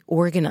 they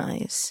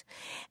organize.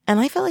 And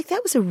I felt like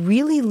that was a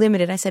really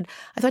limited, I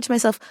thought to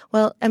myself,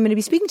 well, I'm going to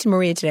be speaking to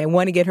Maria today. I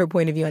want to get her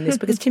point of view on this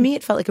because to me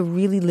it felt like a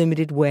really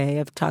limited way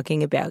of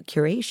talking about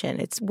curation.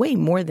 It's way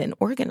more than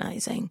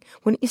organizing,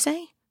 wouldn't you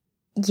say?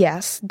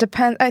 Yes.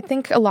 I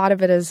think a lot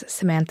of it is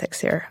semantics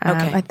here.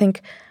 Okay. I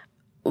think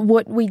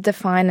what we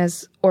define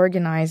as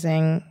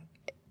organizing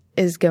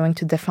is going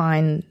to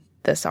define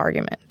this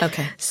argument.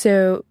 Okay.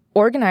 So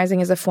organizing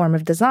is a form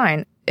of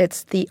design.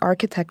 It's the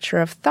architecture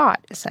of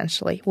thought,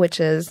 essentially, which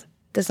is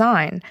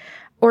design.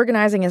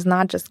 Organizing is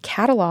not just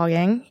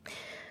cataloging.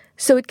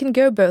 So it can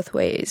go both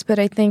ways. But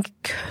I think,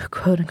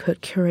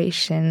 quote-unquote,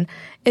 curation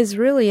is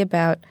really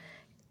about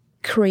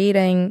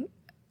creating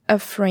a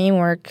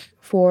framework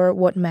for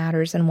what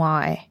matters and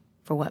why.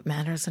 For what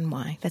matters and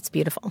why. That's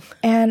beautiful.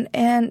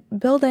 And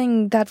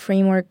building that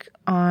framework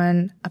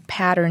on a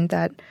pattern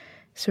that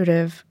sort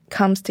of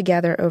comes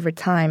together over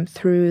time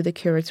through the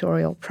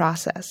curatorial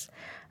process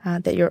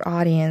that your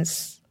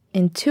audience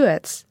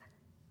intuits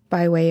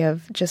by way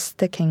of just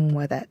sticking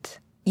with it.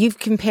 You've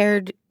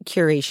compared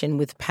curation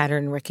with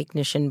pattern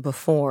recognition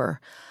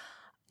before,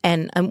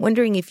 and I'm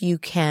wondering if you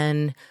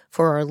can,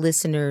 for our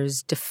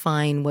listeners,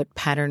 define what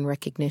pattern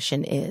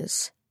recognition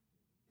is.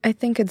 I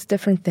think it's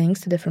different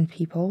things to different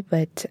people,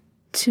 but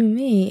to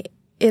me,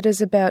 it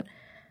is about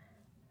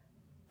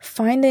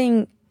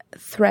finding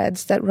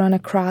threads that run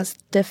across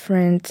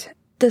different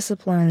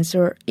disciplines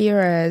or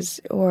eras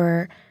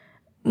or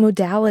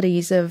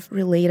modalities of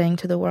relating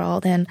to the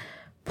world and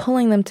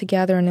pulling them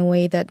together in a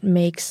way that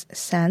makes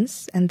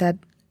sense and that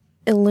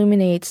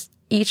illuminates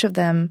each of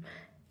them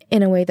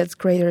in a way that's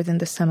greater than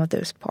the sum of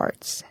those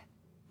parts.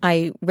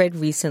 I read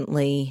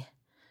recently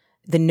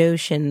the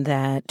notion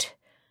that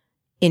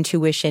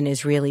intuition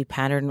is really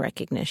pattern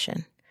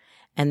recognition,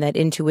 and that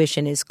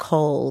intuition is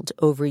culled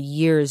over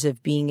years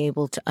of being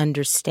able to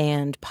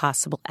understand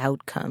possible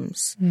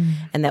outcomes.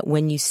 And that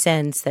when you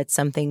sense that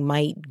something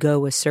might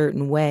go a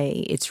certain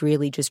way, it's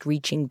really just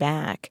reaching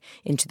back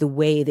into the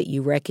way that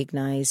you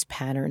recognize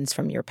patterns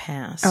from your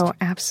past. Oh,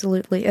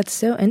 absolutely. It's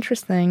so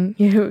interesting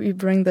you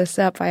bring this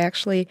up. I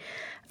actually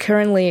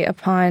currently,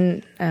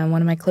 upon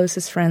one of my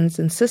closest friends'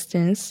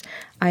 insistence,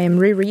 I am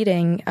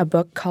rereading a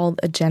book called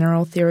A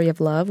General Theory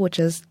of Love, which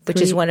is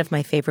one of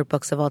my favorite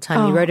books of all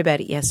time. You wrote about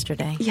it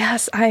yesterday.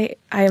 Yes,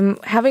 I'm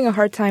having a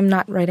hard time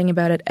not writing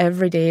about it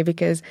every day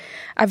because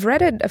I've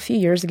read it a few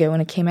years ago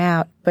when it came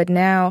out, but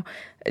now,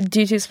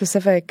 due to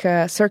specific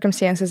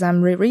circumstances,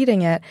 I'm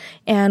rereading it.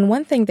 And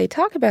one thing they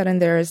talk about in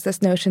there is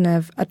this notion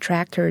of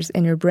attractors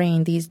in your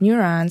brain, these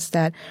neurons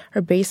that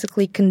are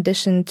basically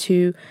conditioned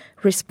to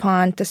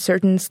respond to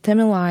certain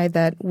stimuli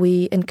that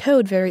we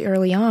encode very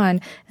early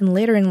on, and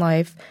later in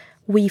life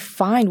we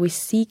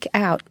seek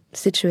out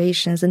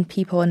situations and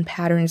people and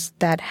patterns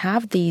that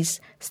have these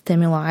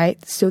stimuli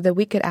so that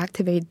we could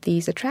activate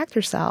these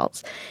attractor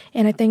cells.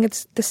 And I think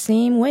it's the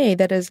same way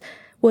that is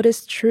what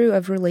is true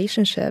of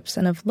relationships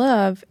and of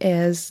love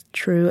is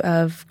true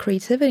of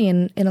creativity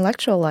and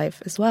intellectual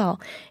life as well.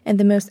 And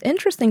the most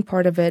interesting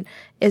part of it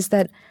is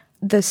that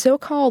the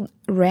so-called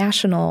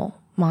rational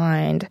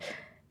mind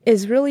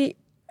is really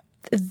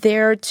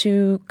there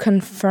to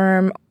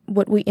confirm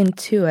what we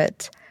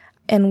intuit.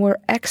 And we're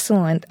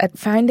excellent at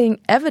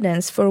finding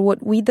evidence for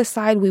what we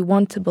decide we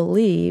want to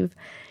believe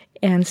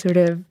and sort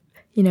of,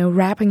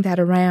 wrapping that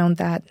around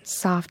that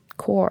soft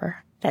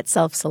core. That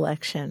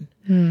self-selection.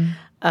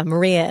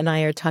 Maria and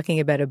I are talking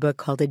about a book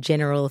called A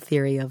General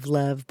Theory of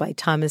Love by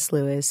Thomas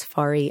Lewis,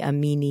 Fari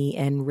Amini,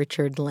 and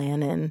Richard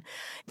Lannon.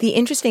 The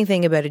interesting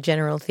thing about A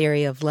General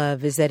Theory of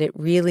Love is that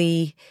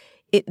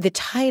the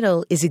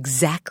title is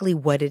exactly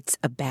what it's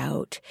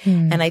about.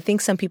 And I think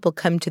some people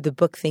come to the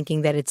book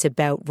thinking that it's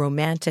about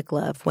romantic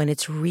love when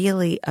it's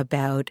really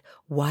about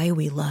why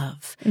we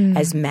love.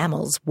 As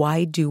mammals,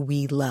 why do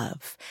we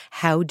love?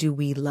 How do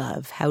we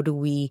love? How do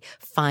we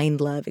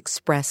find love,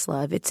 express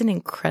love? It's an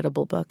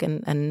incredible book,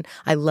 and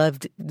I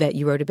loved that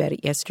you wrote about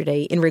it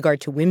yesterday in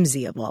regard to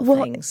whimsy of all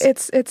things.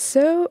 It's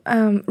so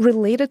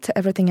related to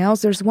everything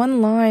else. There's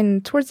one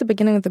line towards the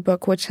beginning of the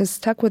book which has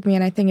stuck with me,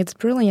 and I think it's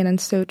brilliant and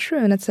so true,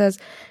 and it says,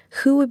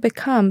 "Who we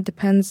become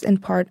depends in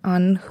part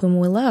on whom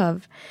we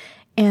love."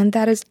 And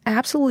that is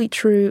absolutely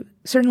true,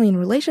 certainly in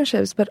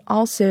relationships, but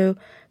also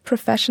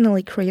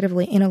professionally,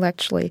 creatively,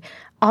 intellectually.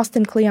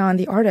 Austin Kleon,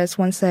 the artist,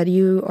 once said,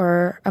 you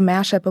are a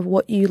mashup of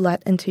what you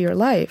let into your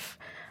life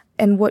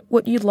and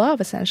what you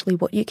love, essentially,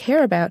 what you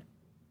care about.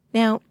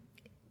 Now,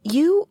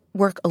 you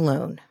work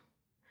alone.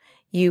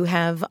 You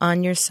have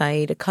on your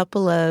site a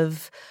couple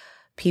of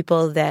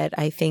people that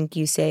I think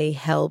you say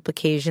help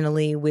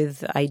occasionally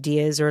with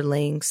ideas or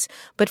links.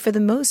 But for the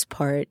most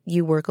part,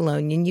 you work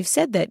alone. And you've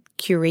said that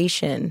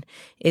curation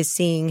is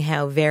seeing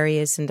how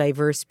various and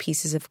diverse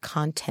pieces of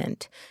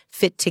content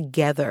fit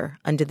together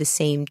under the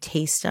same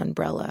taste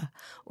umbrella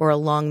or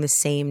along the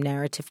same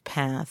narrative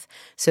path.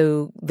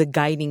 So the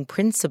guiding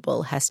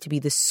principle has to be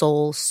the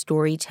sole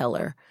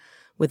storyteller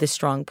with a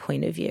strong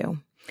point of view.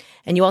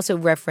 And you also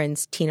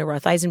referenced Tina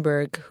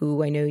Roth-Eisenberg,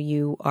 who I know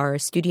you are a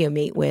studio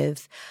mate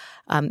with.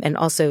 And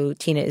also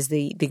Tina is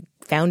the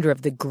founder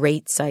of the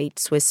great site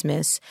Swiss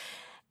Miss.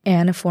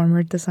 And a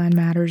former Design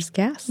Matters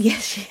guest.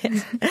 Yes, she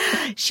is.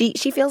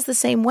 She feels the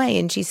same way,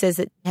 and she says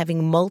that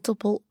having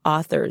multiple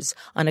authors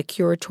on a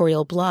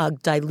curatorial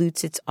blog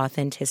dilutes its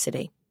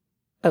authenticity.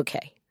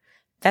 Okay,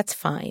 that's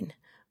fine.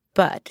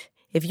 But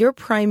if you're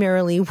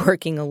primarily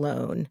working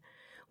alone,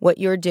 what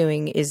you're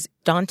doing is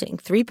daunting.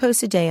 3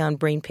 posts a day on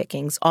brain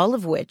pickings, all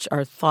of which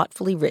are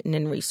thoughtfully written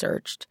and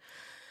researched.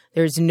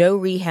 There's no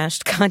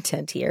rehashed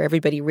content here.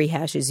 Everybody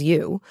rehashes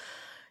you.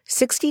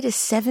 60 to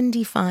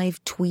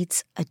 75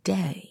 tweets a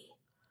day.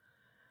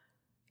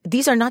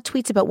 These are not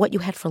tweets about what you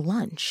had for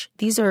lunch.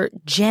 These are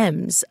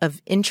gems of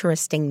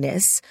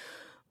interestingness,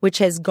 which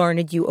has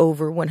garnered you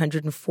over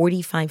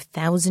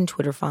 145,000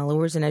 Twitter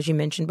followers. And as you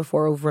mentioned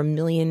before, over 1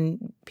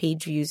 million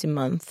page views a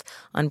month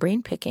on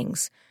brain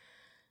pickings.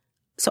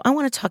 So I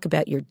want to talk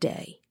about your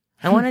day.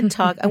 I want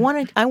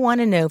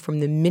to know from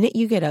the minute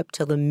you get up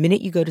till the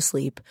minute you go to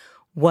sleep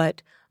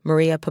what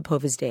Maria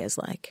Popova's day is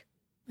like.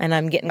 And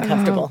I'm getting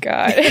comfortable. Oh,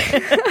 God.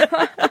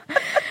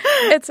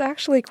 It's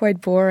actually quite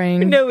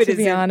boring, to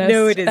be honest.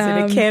 No, it isn't.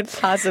 It can't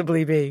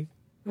possibly be.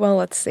 Well,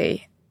 let's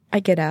see. I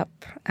get up.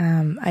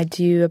 I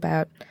do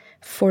about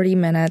 40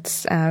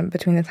 minutes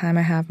between the time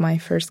I have my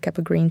first cup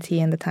of green tea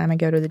and the time I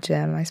go to the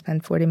gym. I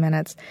spend 40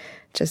 minutes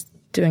just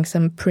doing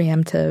some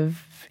preemptive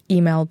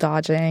email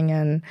dodging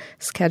and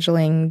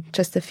scheduling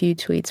just a few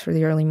tweets for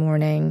the early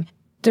morning.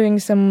 Doing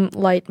some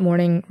light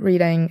morning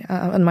reading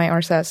on my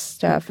RSS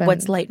stuff. And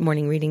what's light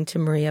morning reading to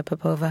Maria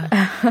Popova?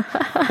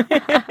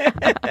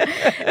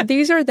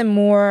 These are the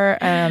more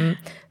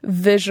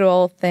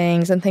visual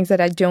things and things that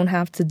I don't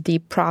have to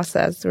deep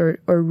process or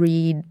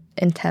read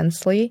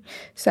intensely.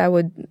 So I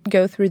would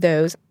go through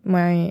those.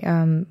 My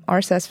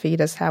RSS feed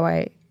is how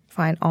I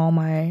find all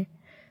my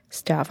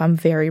stuff. I'm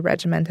very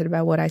regimented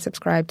about what I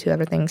subscribe to.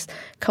 Everything's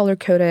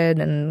color-coded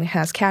and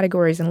has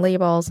categories and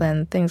labels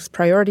and things,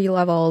 priority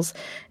levels.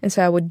 And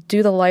so I would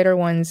do the lighter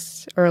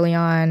ones early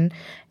on.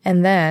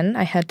 And then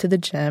I head to the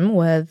gym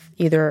with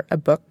either a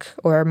book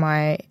or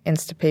my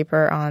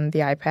Instapaper on the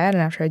iPad.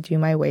 And after I do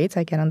my weights,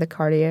 I get on the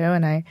cardio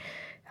and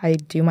I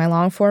do my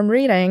long-form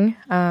reading.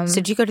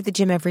 So do you go to the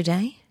gym every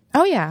day?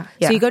 Oh, yeah.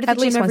 So you go to the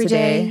gym every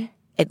day? Day.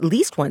 At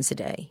least once a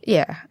day.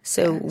 Yeah.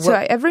 So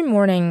every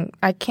morning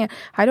I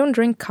don't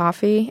drink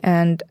coffee,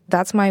 and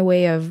that's my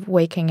way of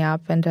waking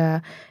up.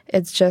 And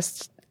it's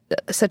just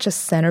such a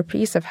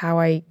centerpiece of how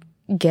I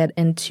get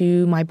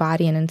into my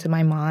body and into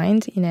my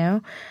mind, you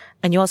know.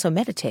 And you also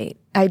meditate.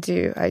 I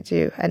do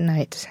at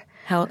night.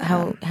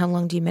 How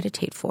long do you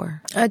meditate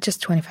for?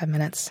 Just 25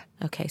 minutes.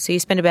 Okay. So you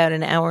spend about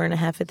an hour and a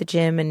half at the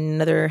gym and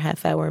another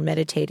half hour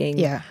meditating.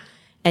 Yeah.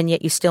 And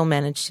yet you still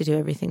manage to do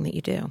everything that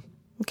you do.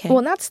 Okay.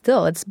 Well, not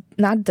still. It's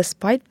not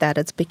despite that.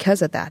 It's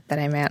because of that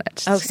I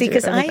managed. Oh, see,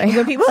 because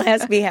when people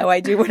ask me how I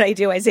do what I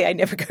do, I say I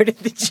never go to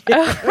the gym.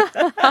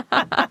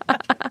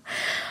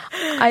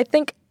 I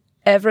think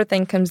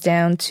everything comes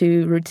down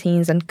to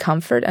routines and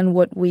comfort and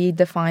what we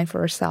define for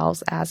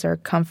ourselves as our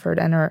comfort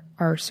and our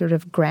sort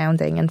of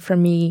grounding. And for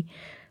me,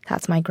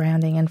 that's my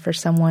grounding. And for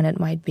someone, it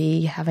might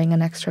be having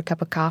an extra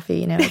cup of coffee.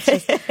 You know, it's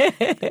just,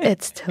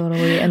 it's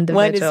totally individual.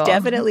 One is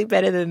definitely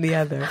better than the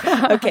other.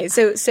 Okay,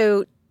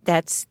 so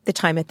that's the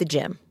time at the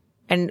gym.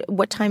 And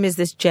what time is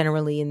this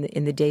generally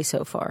in the day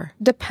so far?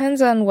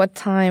 Depends on what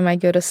time I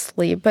go to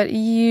sleep, but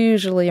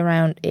usually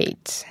around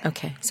 8.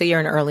 Okay, so you're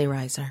an early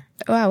riser.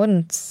 Well, I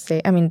wouldn't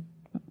say. I mean,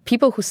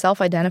 people who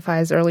self-identify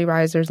as early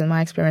risers, in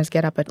my experience,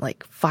 get up at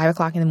like 5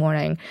 o'clock in the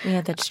morning.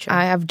 Yeah, that's true.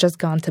 I have just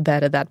gone to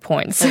bed at that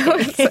point, so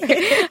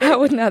I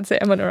would not say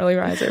I'm an early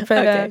riser.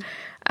 But okay.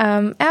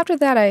 After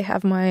that, I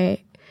have my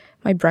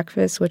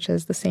breakfast, which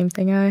is the same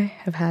thing I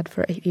have had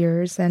for 8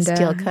 years. And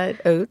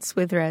steel-cut oats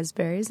with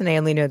raspberries. And I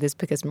only know this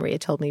because Maria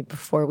told me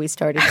before we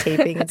started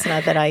taping. It's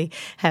not that I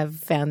have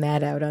found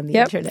that out on the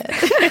internet.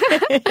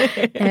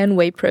 And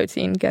whey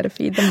protein, got to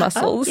feed the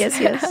muscles. Oh,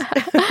 yes.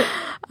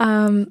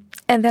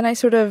 And then I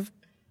sort of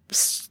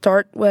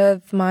start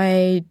with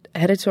my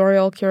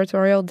editorial,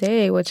 curatorial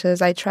day, which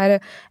is I try to,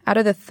 out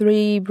of the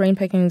 3 brain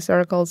pickings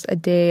articles a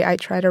day, I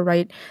try to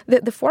write,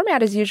 the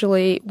format is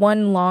usually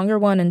 1 longer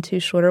one and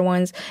 2 shorter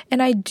ones.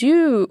 And I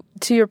do,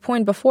 to your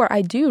point before,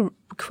 I do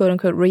quote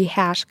unquote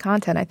rehash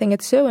content. I think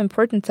it's so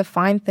important to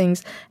find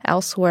things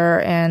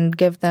elsewhere and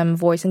give them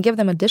voice and give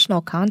them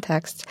additional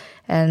context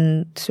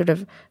and sort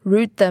of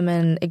root them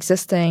in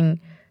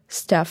existing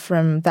stuff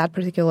from that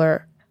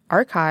particular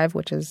archive,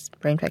 which is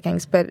brain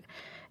pickings. But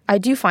I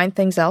do find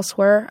things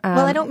elsewhere.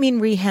 Well, I don't mean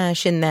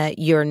rehash in that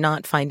you're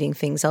not finding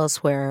things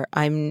elsewhere.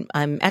 I'm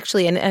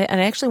actually, and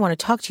I actually want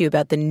to talk to you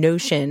about the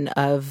notion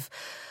of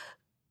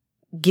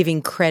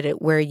giving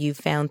credit where you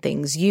found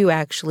things. You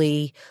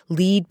actually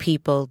lead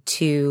people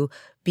to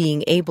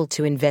being able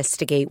to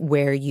investigate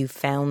where you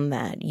found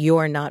that.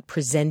 You're not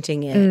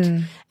presenting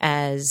it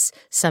as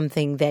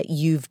something that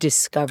you've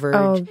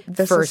discovered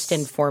first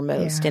and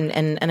foremost. Yeah.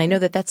 And I know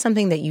that that's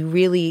something that you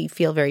really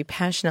feel very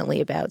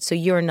passionately about. So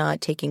you're not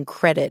taking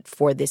credit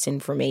for this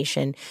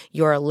information.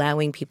 You're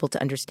allowing people to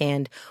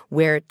understand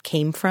where it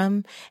came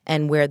from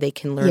and where they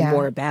can learn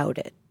more about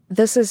it.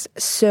 This is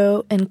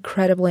so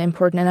incredibly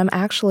important, and I'm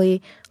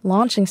actually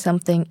launching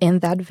something in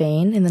that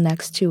vein in the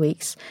next 2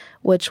 weeks,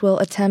 which will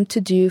attempt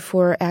to do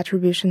for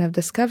attribution of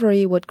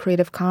discovery what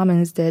Creative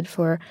Commons did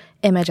for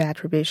image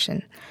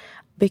attribution.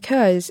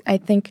 Because I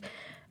think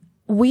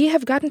we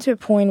have gotten to a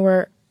point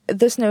where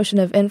this notion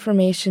of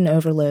information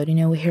overload,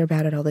 we hear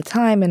about it all the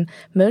time, and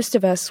most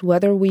of us,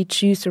 whether we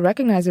choose to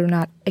recognize it or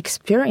not,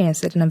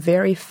 experience it in a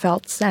very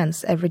felt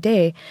sense every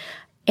day.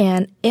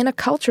 And in a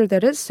culture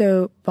that is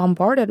so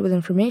bombarded with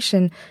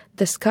information,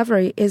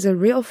 discovery is a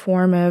real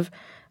form of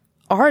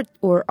art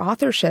or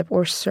authorship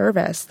or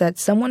service that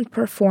someone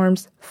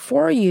performs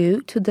for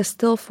you to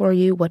distill for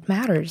you what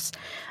matters.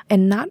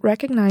 And not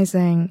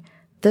recognizing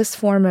this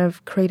form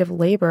of creative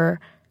labor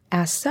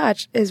as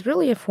such is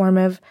really a form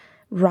of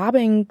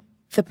robbing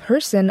the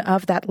person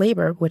of that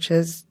labor, which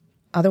is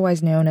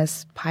otherwise known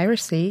as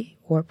piracy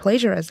or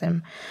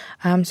plagiarism.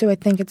 So I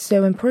think it's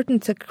so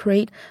important to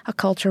create a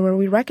culture where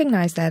we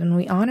recognize that and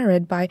we honor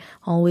it by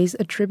always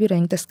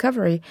attributing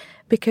discovery.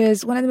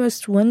 Because one of the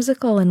most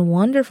whimsical and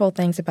wonderful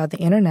things about the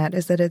internet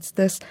is that it's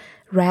this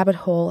rabbit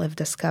hole of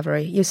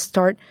discovery. You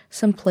start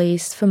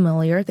someplace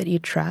familiar that you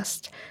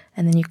trust,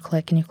 and then you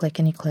click and you click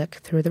and you click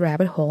through the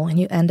rabbit hole, and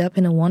you end up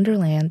in a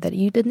wonderland that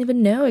you didn't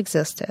even know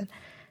existed.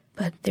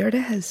 But there it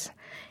is.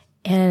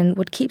 And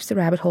what keeps the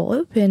rabbit hole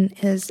open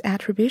is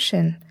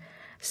attribution.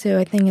 So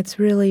I think it's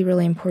really,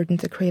 really important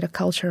to create a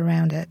culture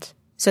around it.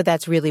 So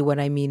that's really what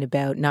I mean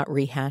about not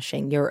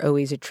rehashing. You're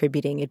always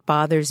attributing. It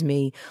bothers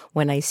me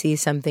when I see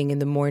something in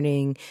the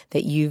morning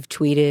that you've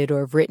tweeted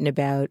or written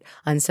about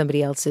on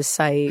somebody else's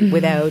site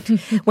without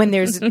when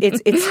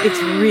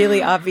it's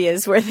really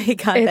obvious where they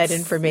got that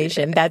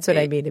information. That's what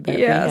I mean about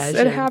rehashing.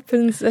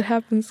 Yes, it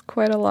happens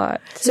quite a lot.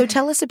 So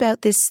tell us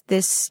about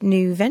this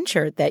new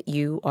venture that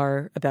you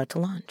are about to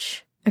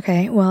launch.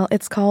 Okay, well,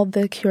 it's called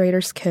the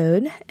Curator's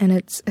Code, and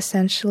it's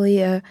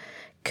essentially a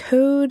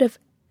code of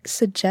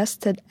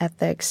suggested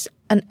ethics,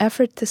 an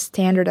effort to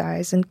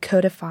standardize and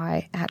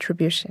codify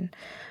attribution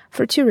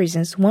for two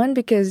reasons. One,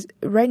 because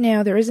right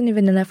now there isn't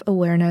even enough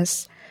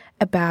awareness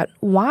about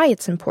why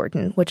it's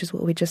important, which is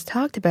what we just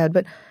talked about,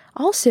 but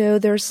also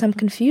there's some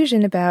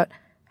confusion about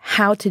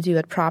how to do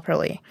it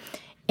properly.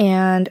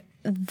 And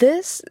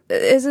this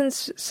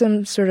isn't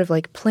some sort of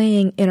like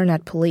playing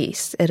internet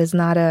police. It is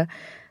not a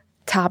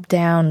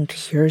top-down,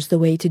 here's the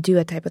way to do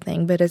it type of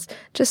thing, but it's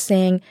just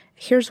saying,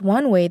 here's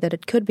one way that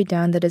it could be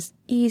done that is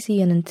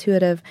easy and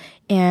intuitive.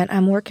 And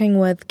I'm working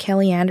with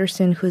Kelly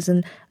Anderson, who's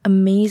an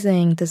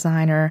amazing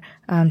designer.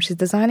 She's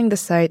designing the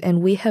site,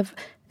 and we have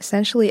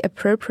essentially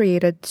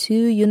appropriated 2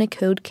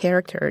 Unicode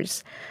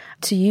characters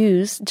to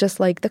use, just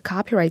like the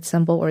copyright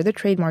symbol or the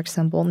trademark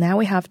symbol. Now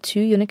we have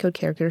 2 Unicode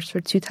characters for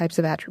 2 types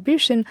of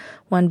attribution,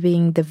 one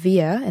being the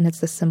via, and it's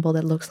the symbol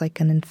that looks like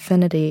an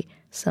infinity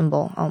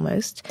symbol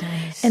almost.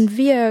 Nice. And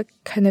via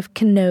kind of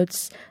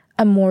connotes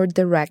a more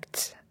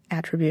direct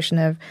attribution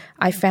of,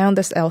 I found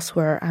this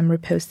elsewhere, I'm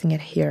reposting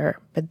it here,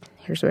 but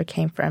here's where it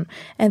came from.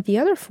 And the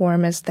other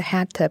form is the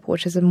hat tip,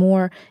 which is a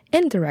more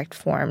indirect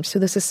form. So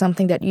this is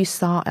something that you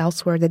saw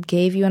elsewhere that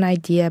gave you an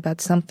idea about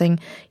something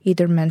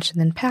either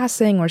mentioned in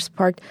passing or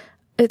sparked.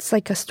 It's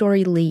like a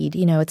story lead,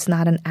 it's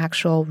not an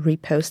actual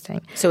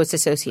reposting. So it's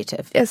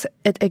associative.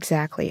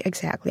 Exactly.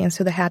 And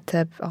so the hat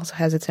tip also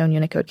has its own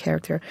Unicode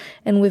character.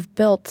 And we've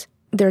built,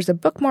 there's a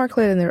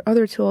bookmarklet and there are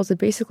other tools that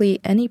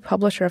basically any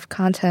publisher of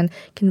content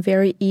can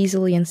very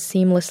easily and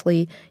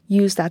seamlessly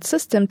use that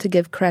system to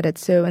give credit.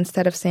 So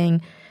instead of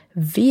saying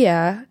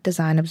via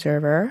Design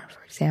Observer,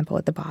 for example,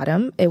 at the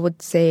bottom, it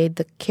would say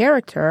the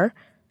character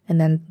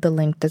and then the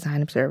link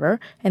Design Observer.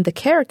 And the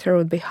character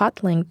would be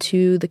hot linked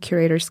to the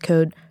Curator's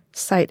Code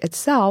site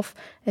itself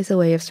as a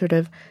way of sort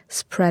of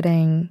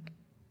spreading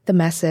the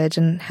message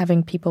and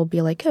having people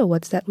be like, oh,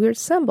 what's that weird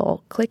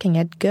symbol? Clicking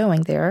it,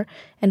 going there,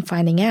 and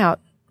finding out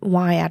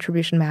why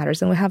attribution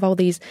matters. And we have all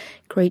these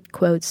great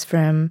quotes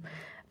from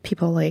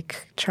people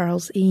like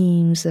Charles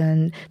Eames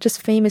and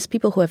just famous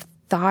people who have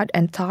thought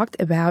and talked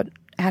about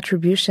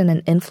attribution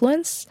and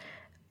influence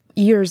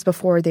years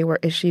before they were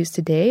issues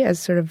today as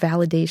sort of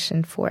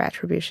validation for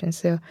attribution.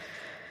 So,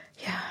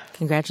 yeah.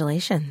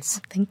 Congratulations.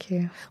 Thank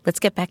you. Let's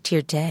get back to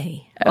your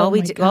day. Oh, all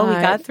we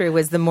got through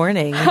was the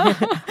morning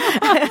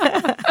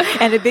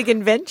and a big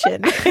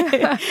invention.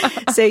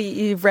 So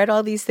you've read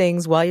all these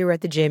things while you were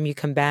at the gym. You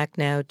come back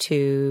now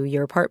to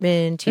your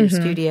apartment, to your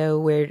studio.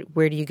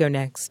 Where do you go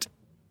next?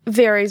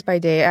 Varies by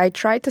day. I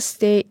try to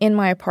stay in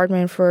my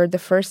apartment for the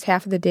first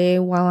half of the day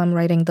while I'm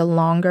writing the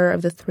longer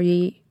of the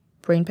 3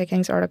 Brain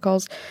Pickings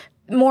articles.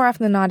 more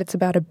often than not, it's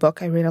about a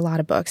book. I read a lot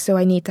of books, so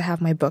I need to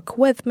have my book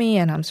with me,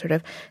 and I'm sort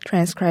of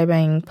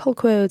transcribing pull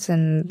quotes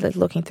and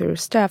looking through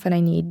stuff, and I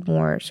need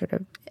more sort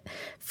of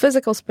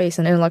physical space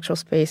and intellectual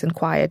space and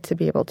quiet to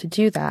be able to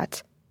do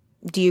that.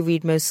 Do you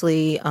read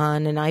mostly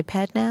on an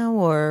iPad now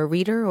or a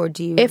reader, or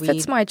do you If read?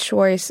 it's my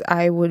choice,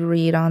 I would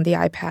read on the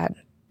iPad.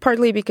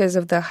 Partly because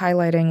of the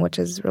highlighting, which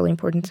is really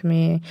important to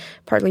me.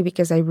 Partly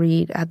because I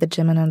read at the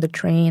gym and on the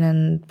train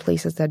and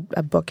places that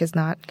a book is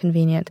not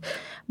convenient.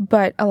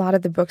 But a lot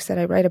of the books that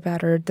I write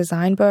about are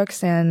design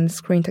books, and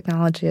screen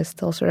technology is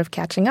still sort of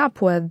catching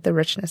up with the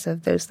richness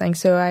of those things.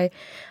 So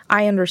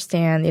I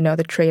understand,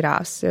 the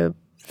trade-offs. So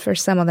for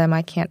some of them,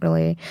 I can't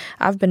really.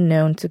 I've been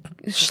known to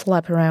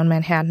schlep around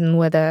Manhattan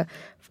with a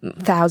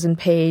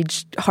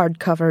 1,000-page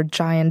hardcover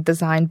giant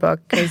design book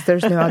because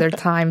there's no other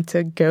time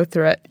to go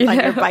through it. On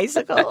your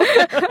bicycle.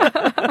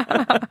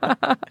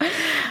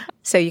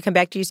 So you come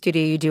back to your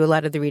studio, you do a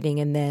lot of the reading,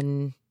 and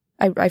then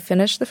I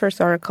finish the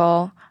first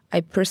article.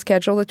 I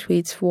pre-schedule the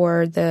tweets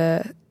for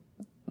the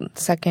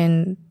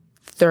second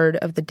third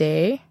of the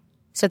day.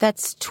 So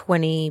that's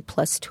 20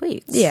 plus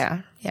tweets.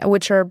 Yeah,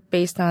 which are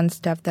based on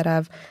stuff that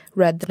I've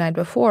read the night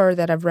before,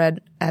 that I've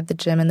read at the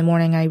gym in the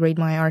morning. I read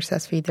my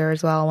RSS feed there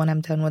as well when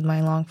I'm done with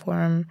my long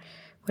form,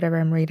 whatever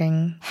I'm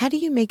reading. How do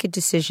you make a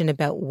decision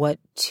about what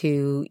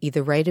to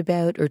either write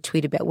about or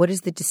tweet about? What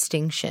is the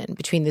distinction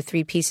between the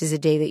 3 pieces a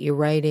day that you're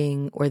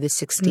writing or the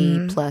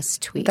 60 plus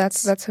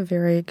tweets? That's a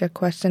very good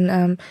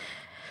question.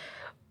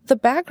 The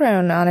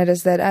background on it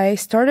is that I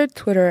started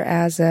Twitter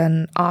as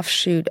an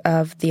offshoot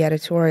of the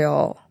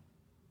editorial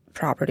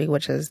property,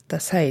 which is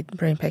the site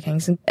Brain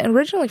Pickings. And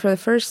originally for the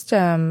first,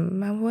 I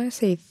want to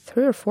say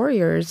 3 or 4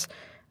 years,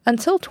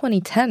 until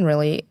 2010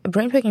 really,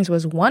 Brain Pickings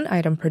was 1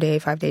 item per day,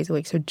 5 days a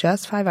week, so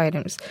just 5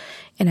 items.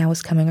 And I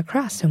was coming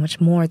across so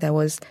much more that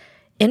was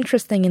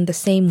interesting in the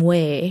same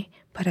way,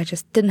 but I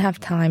just didn't have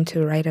time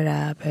to write it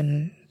up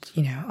and,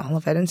 all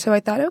of it. And so I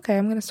thought, okay,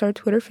 I'm going to start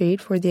a Twitter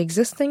feed for the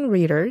existing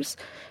readers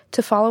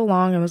to follow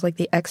along. It was like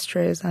the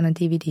extras on a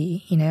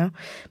DVD,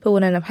 But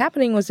what ended up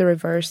happening was the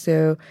reverse.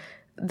 So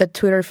the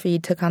Twitter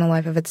feed took on a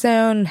life of its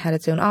own, had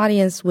its own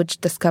audience, which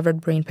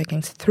discovered Brain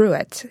Pickings through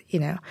it,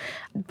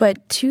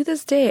 But to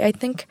this day, I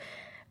think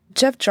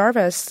Jeff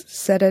Jarvis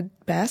said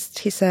it best.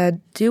 He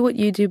said, do what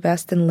you do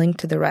best and link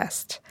to the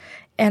rest.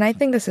 And I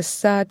think this is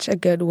such a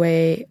good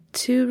way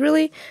to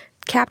really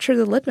capture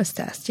the litmus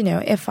test.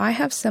 If I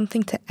have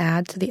something to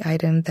add to the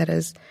item that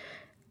is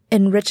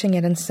enriching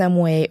it in some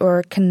way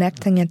or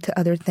connecting it to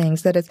other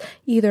things, that is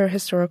either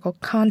historical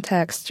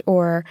context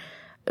or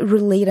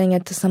relating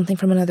it to something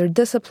from another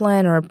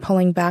discipline or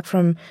pulling back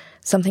from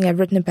something I've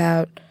written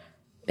about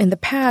in the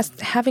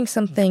past, having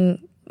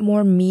something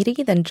more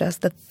meaty than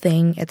just the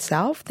thing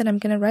itself, then I'm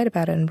going to write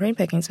about it in Brain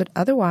Pickings. But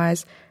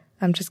otherwise,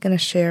 I'm just going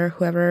to share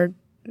whoever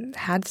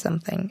had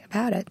something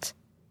about it.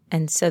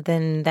 And so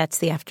then that's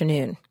the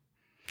afternoon.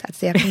 That's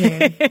the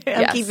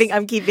afternoon.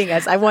 I'm keeping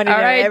us. I want to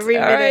know every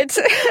minute.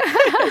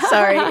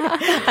 Sorry.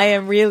 I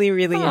am really,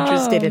 really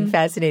interested and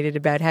fascinated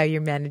about how you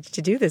managed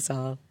to do this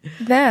all.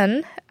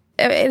 Then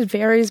it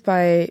varies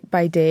by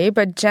day,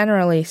 but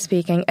generally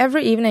speaking,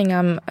 every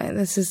evening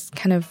this is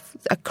kind of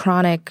a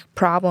chronic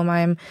problem.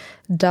 I'm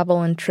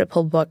double and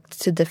triple booked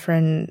to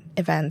different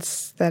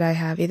events that I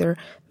have, either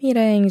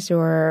meetings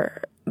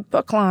or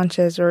book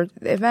launches or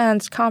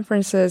events,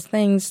 conferences,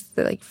 things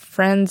like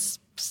friends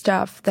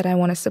stuff that I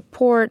want to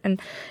support, and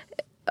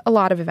a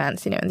lot of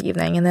events, in the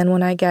evening. And then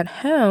when I get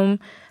home,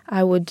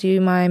 I would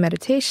do my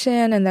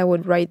meditation and I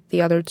would write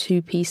the other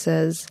 2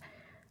 pieces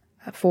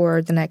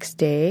for the next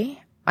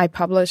day. I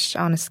publish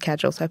on a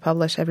schedule, so I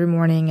publish every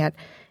morning at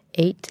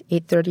 8,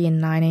 8:30,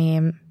 and 9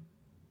 a.m.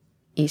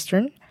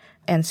 Eastern.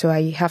 And so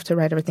I have to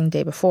write everything the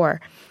day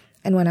before.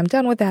 And when I'm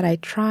done with that, I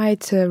try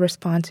to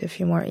respond to a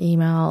few more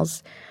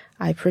emails.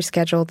 I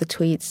pre-schedule the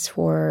tweets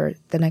for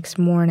the next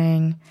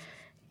morning.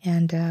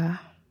 And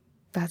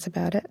that's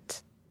about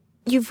it.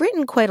 You've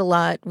written quite a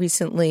lot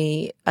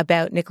recently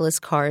about Nicholas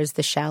Carr's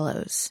The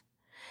Shallows.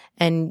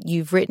 And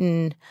you've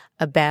written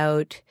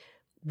about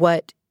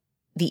what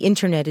the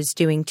internet is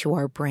doing to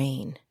our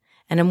brain.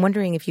 And I'm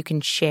wondering if you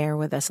can share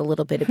with us a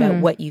little bit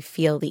about what you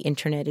feel the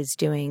internet is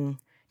doing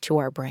to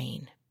our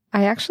brain.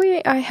 I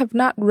have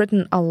not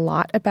written a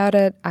lot about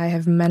it. I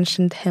have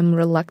mentioned him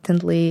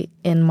reluctantly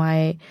in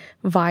my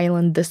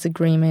violent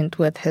disagreement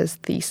with his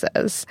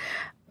thesis.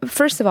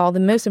 First of all, the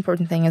most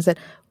important thing is that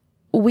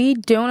we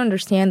don't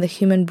understand the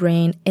human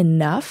brain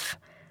enough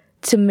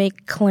to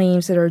make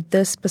claims that are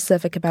this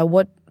specific about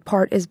what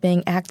part is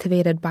being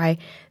activated by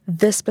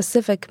this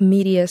specific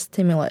media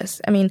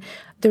stimulus. I mean,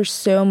 there's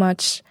so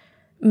much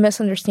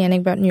misunderstanding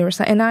about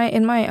neuroscience. And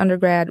in my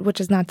undergrad,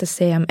 which is not to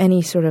say I'm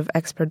any sort of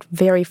expert,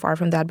 very far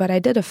from that, but I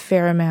did a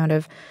fair amount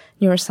of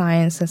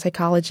neuroscience and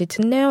psychology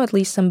to know at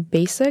least some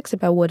basics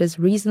about what is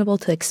reasonable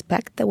to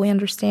expect that we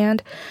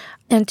understand.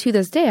 And to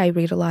this day, I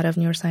read a lot of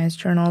neuroscience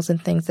journals and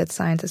things that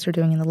scientists are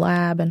doing in the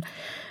lab. And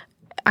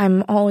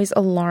I'm always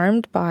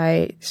alarmed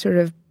by sort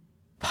of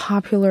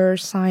popular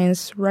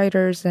science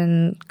writers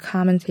and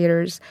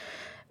commentators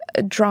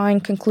drawing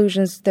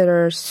conclusions that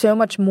are so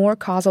much more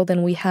causal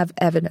than we have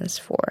evidence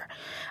for.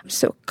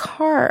 So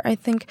Carr, I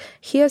think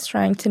he is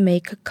trying to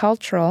make a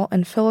cultural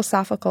and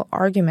philosophical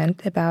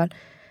argument about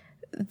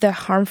the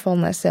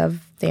harmfulness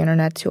of the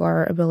internet to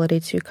our ability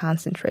to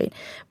concentrate.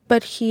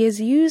 But he is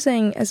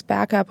using as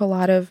backup a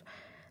lot of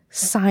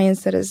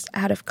science that is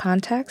out of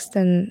context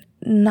and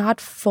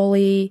not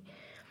fully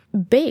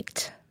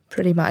baked,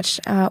 pretty much,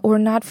 or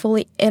not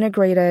fully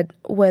integrated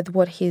with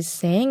what he's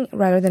saying.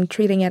 Rather than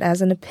treating it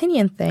as an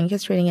opinion thing,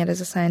 he's treating it as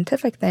a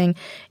scientific thing,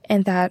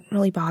 and that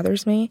really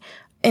bothers me.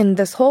 In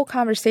this whole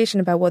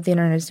conversation about what the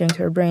internet is doing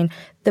to our brain,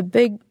 the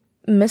big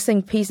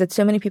missing piece that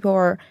so many people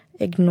are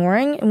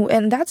ignoring,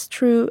 and that's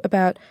true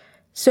about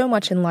so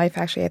much in life,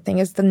 actually, I think,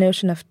 is the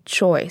notion of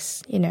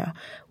choice.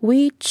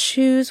 We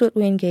choose what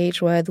we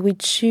engage with. We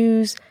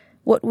choose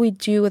what we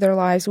do with our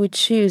lives. We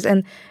choose.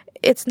 And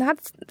it's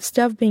not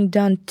stuff being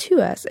done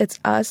to us. It's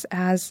us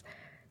as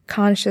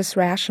conscious,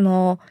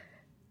 rational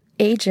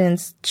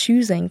agents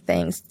choosing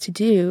things to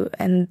do.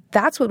 And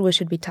that's what we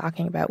should be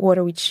talking about. What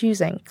are we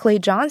choosing? Clay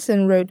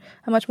Johnson wrote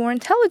a much more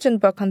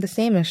intelligent book on the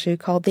same issue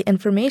called The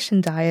Information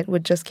Diet,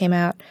 which just came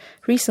out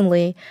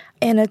recently.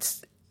 And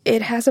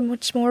it has a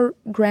much more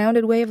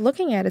grounded way of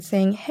looking at it,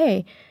 saying,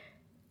 hey,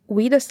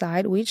 we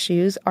decide, we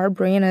choose. Our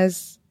brain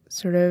is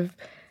sort of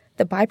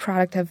the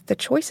byproduct of the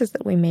choices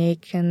that we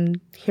make, and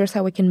here's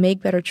how we can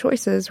make better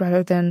choices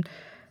rather than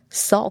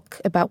sulk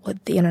about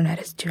what the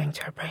internet is doing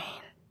to our brain.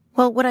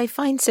 Well, what I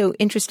find so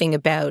interesting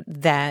about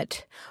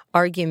that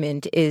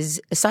argument is,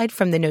 aside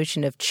from the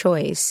notion of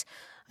choice,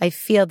 I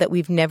feel that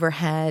we've never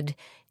had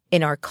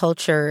in our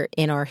culture,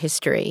 in our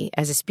history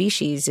as a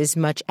species, as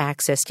much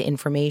access to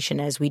information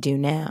as we do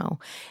now.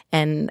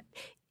 And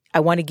I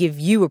want to give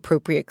you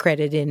appropriate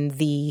credit in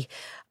the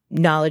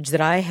knowledge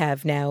that I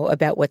have now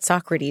about what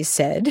Socrates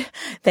said,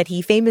 that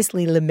he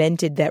famously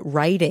lamented that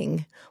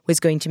writing was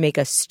going to make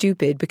us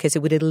stupid because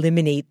it would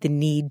eliminate the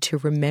need to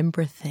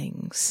remember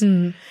things.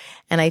 And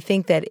I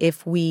think that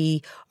if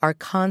we are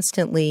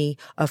constantly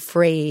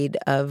afraid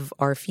of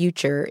our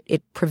future,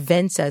 it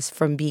prevents us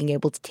from being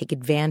able to take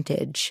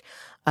advantage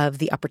of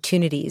the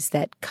opportunities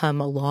that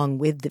come along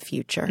with the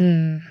future.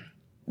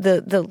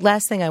 The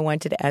last thing I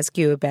wanted to ask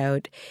you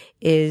about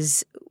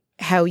is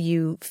how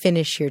you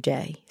finish your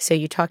day. So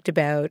you talked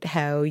about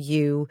how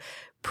you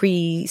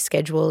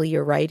pre-schedule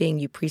your writing,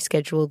 you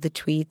pre-schedule the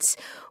tweets.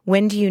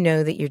 When do you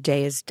know that your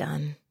day is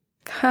done?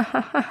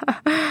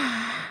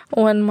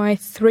 When my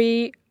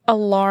three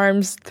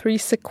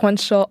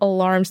sequential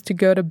alarms to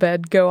go to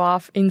bed go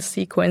off in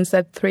sequence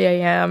at 3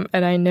 a.m.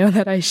 and I know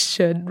that I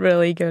should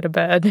really go to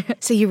bed.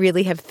 So you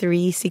really have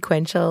 3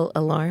 sequential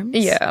alarms?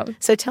 Yeah.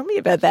 So tell me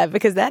about that,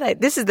 because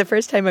this is the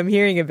first time I'm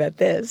hearing about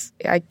this.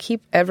 I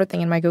keep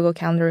everything in my Google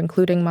Calendar,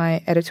 including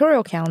my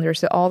editorial calendar.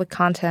 So all the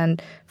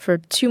content for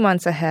 2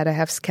 months ahead I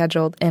have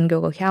scheduled in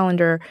Google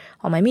Calendar,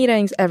 all my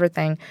meetings,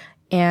 everything.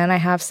 And I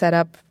have set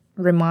up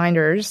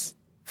reminders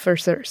for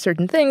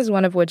certain things,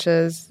 one of which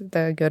is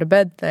the go to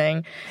bed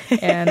thing.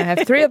 And I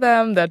have 3 of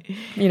them that,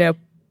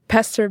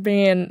 pester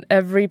me in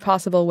every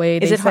possible way.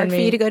 Is it hard for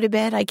you to go to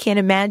bed? I can't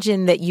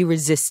imagine that you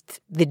resist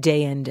the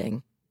day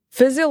ending.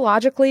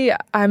 Physiologically,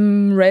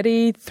 I'm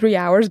ready 3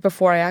 hours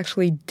before I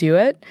actually do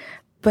it.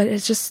 But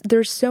it's just,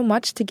 there's so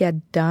much to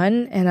get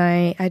done. And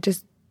I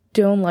just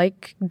don't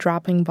like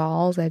dropping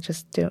balls. I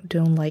just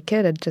don't like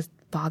it. It just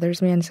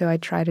bothers me. And so I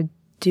try to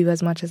do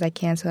as much as I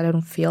can so that I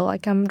don't feel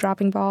like I'm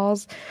dropping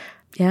balls.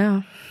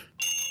 Yeah.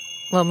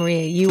 Well,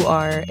 Maria, you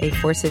are a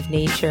force of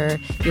nature.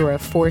 You are a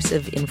force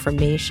of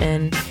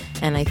information.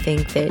 And I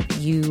think that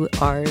you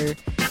are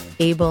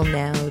able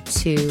now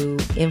to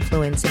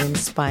influence and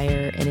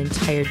inspire an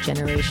entire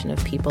generation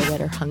of people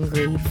that are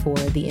hungry for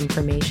the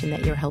information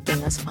that you're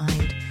helping us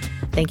find.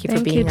 Thank you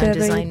for being on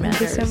Design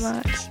Matters. Thank you so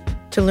much.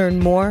 To learn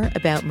more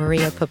about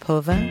Maria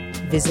Popova,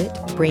 visit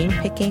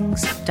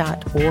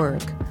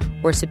brainpickings.org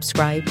or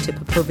subscribe to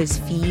Popova's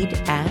feed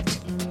at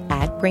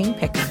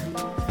 @brainpicker.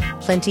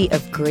 Plenty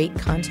of great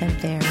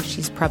content there.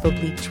 She's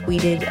probably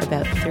tweeted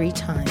about 3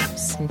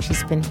 times since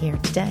she's been here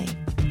today.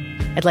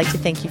 I'd like to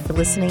thank you for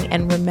listening,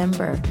 and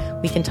remember,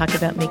 we can talk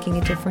about making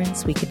a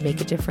difference, we could make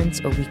a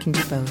difference, or we can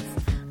do both.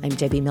 I'm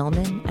Debbie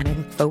Millman, and I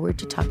look forward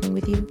to talking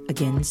with you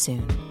again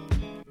soon.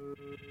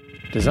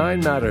 Design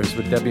Matters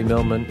with Debbie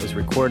Millman is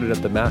recorded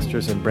at the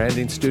Masters in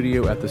Branding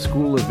Studio at the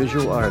School of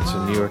Visual Arts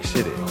in New York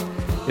City.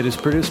 It is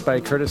produced by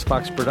Curtis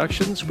Fox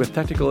Productions with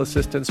technical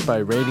assistance by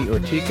Rainey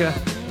Ortica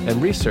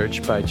and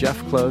research by Jeff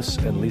Close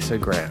and Lisa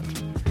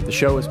Grant. The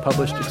show is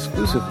published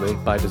exclusively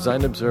by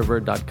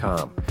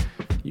DesignObserver.com.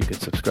 You can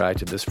subscribe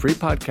to this free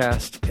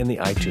podcast in the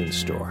iTunes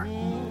Store.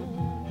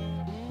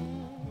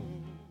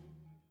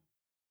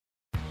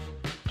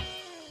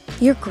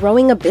 You're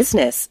growing a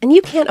business, and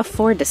you can't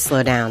afford to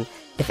slow down.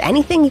 If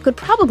anything, you could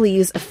probably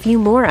use a few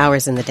more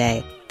hours in the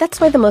day. That's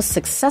why the most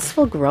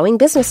successful growing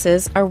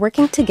businesses are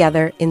working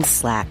together in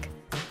Slack.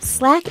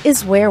 Slack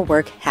is where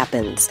work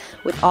happens,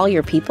 with all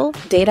your people,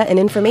 data, and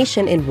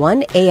information in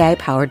one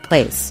AI-powered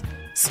place.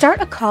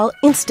 Start a call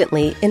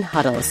instantly in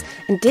huddles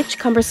and ditch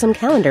cumbersome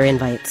calendar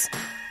invites.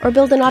 or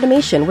build an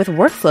automation with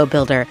Workflow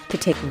Builder to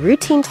take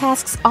routine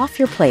tasks off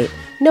your plate.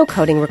 No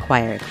coding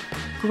required.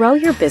 Grow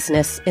your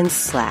business in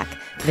Slack.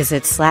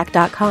 Visit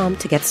slack.com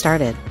to get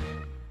started.